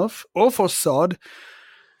myself, or for Sod.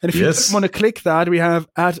 And if you don't want to click that, we have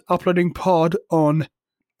at Uploading Pod on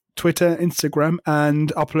Twitter, Instagram,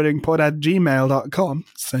 and uploadingpod@gmail.com.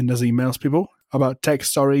 Send us emails, people, about tech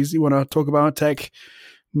stories you want to talk about, tech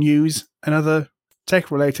news, and other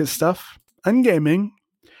tech-related stuff, and gaming.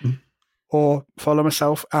 Or follow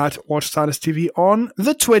myself at WatchStatusTV on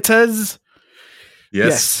the Twitters.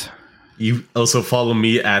 Yes. You also follow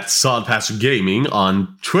me at Sodpasser Gaming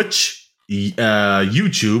on Twitch,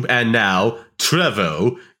 YouTube, and now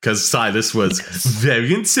Trevo, because Silas was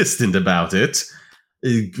very insistent about it.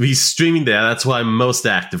 He's streaming there. That's why I'm most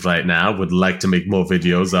active right now. Would like to make more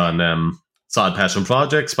videos on Sod Passion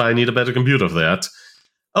projects, but I need a better computer for that.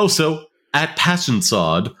 Also, at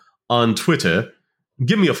PassionSod on Twitter.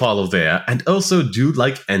 Give me a follow there. And also do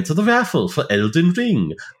enter the raffle for Elden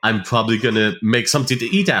Ring. I'm probably going to make something to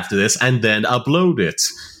eat after this and then upload it.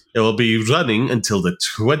 It will be running until the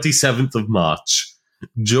 27th of March.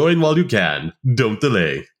 Join while you can. Don't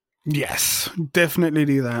delay. Yes, definitely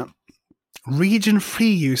do that. Region free,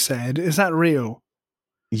 you said. Is that real?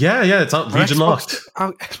 Yeah, it's not region locked.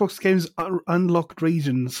 Our Xbox games are unlocked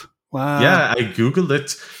regions. Wow. Yeah, I googled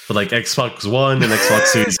it for Xbox One and Xbox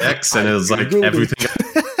Series X, and it was everything.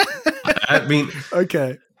 I mean,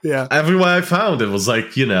 okay, yeah. Everywhere I found it was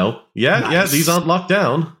these aren't locked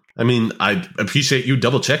down. I mean, I appreciate you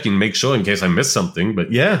double checking, make sure in case I missed something,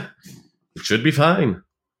 but yeah, it should be fine.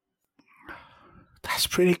 That's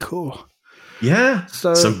pretty cool. Yeah,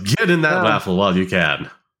 so get in that raffle while you can.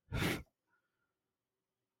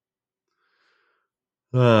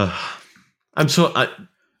 I'm sure.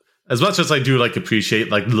 As much as I do appreciate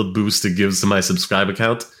the little boost it gives to my subscriber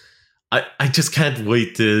count, I just can't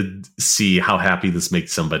wait to see how happy this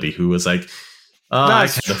makes somebody who was I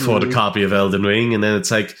can't afford a copy of Elden Ring, and then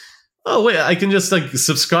it's oh wait, I can just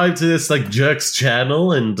subscribe to this jerk's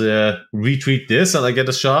channel and retweet this, and I get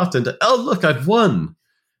a shot, and oh look, I've won,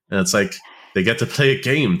 and it's they get to play a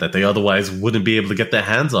game that they otherwise wouldn't be able to get their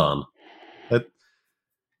hands on.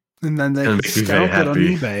 And then they can scalp it on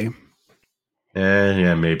eBay.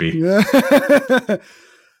 Yeah, maybe.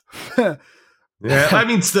 Yeah, I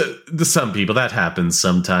mean, to some people that happens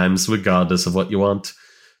sometimes, regardless of what you want.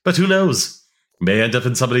 But who knows? May end up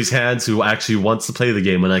in somebody's hands who actually wants to play the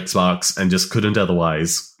game on Xbox and just couldn't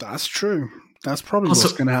otherwise. That's true. That's probably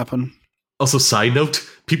what's going to happen. Also, side note,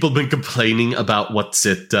 people have been complaining about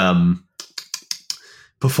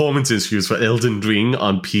performance issues for Elden Ring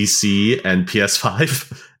on PC and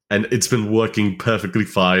PS5. and it's been working perfectly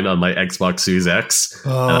fine on my Xbox Series X,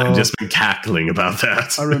 and I've just been cackling about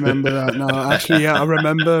that. I remember that now. Actually, yeah, I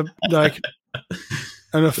remember like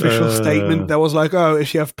an official statement that was like, "Oh,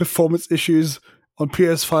 if you have performance issues on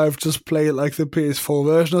PS5, just play it like the PS4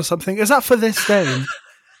 version or something." Is that for this game?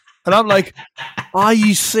 And I'm like, "Are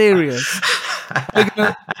you serious? Are you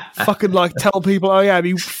gonna fucking like tell people, oh yeah,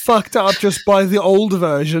 you fucked up, just buy the old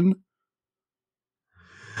version?"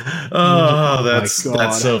 Oh, that's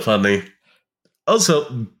so funny.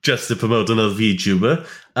 Also, just to promote another VTuber,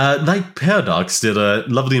 Night Paradox did a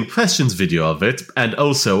lovely impressions video of it, and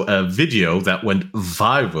also a video that went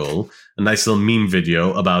viral, a nice little meme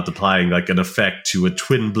video about applying like an effect to a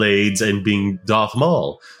twin blades and being Darth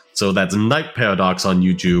Maul. So that's Night Paradox on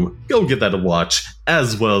YouTube. Go give that a watch,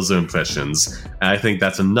 as well as the impressions. And I think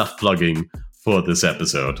that's enough plugging for this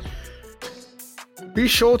episode. Be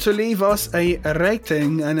sure to leave us a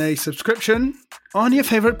rating and a subscription on your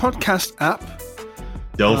favorite podcast app.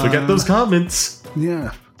 Don't forget those comments.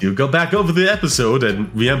 Yeah. You go back over the episode and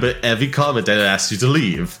remember every comment that it asks you to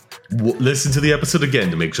leave. Listen to the episode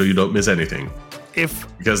again to make sure you don't miss anything.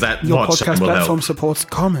 Because that your watch time podcast will platform help. supports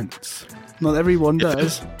comments. Not everyone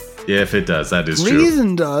does. If it does, that is true.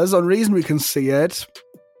 Reason does. On Reason we can see it.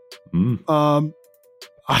 I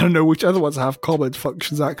don't know which other ones have comment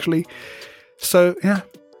functions actually. So yeah.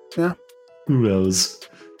 Who knows?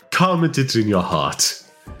 Comment it in your heart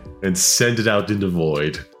and send it out in the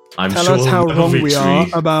void. Tell us how wrong we are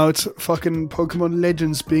about fucking Pokemon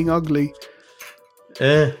Legends being ugly.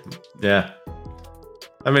 Yeah.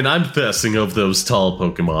 I mean, I'm thirsting over those tall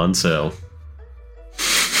Pokemon, so...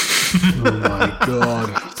 Oh my god.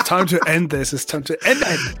 It's time to end this. It's time to end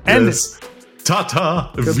it. End it.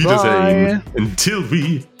 Ta-ta. Goodbye. Wiedersehen. Until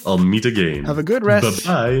we all meet again. Have a good rest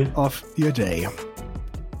Bye-bye. of your day.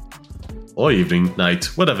 Or evening, night,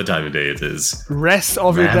 whatever time of day it is. Rest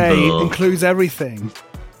of your day Ramble. includes everything.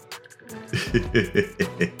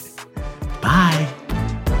 Bye.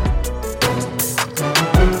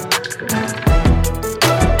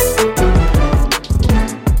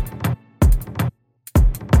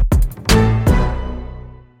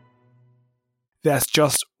 There's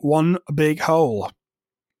just one big hole.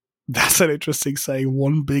 That's an interesting saying,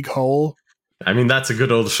 one big hole. I mean, that's a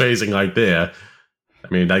good old phrasing right there. I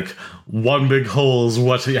mean, like, one big hole's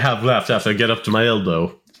what you have left after I get up to my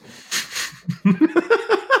elbow.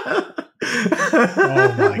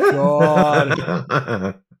 Oh my god.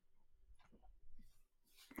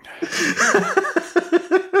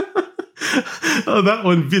 Oh, that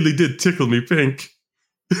one really did tickle me pink.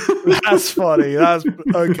 That's funny. That's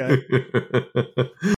okay.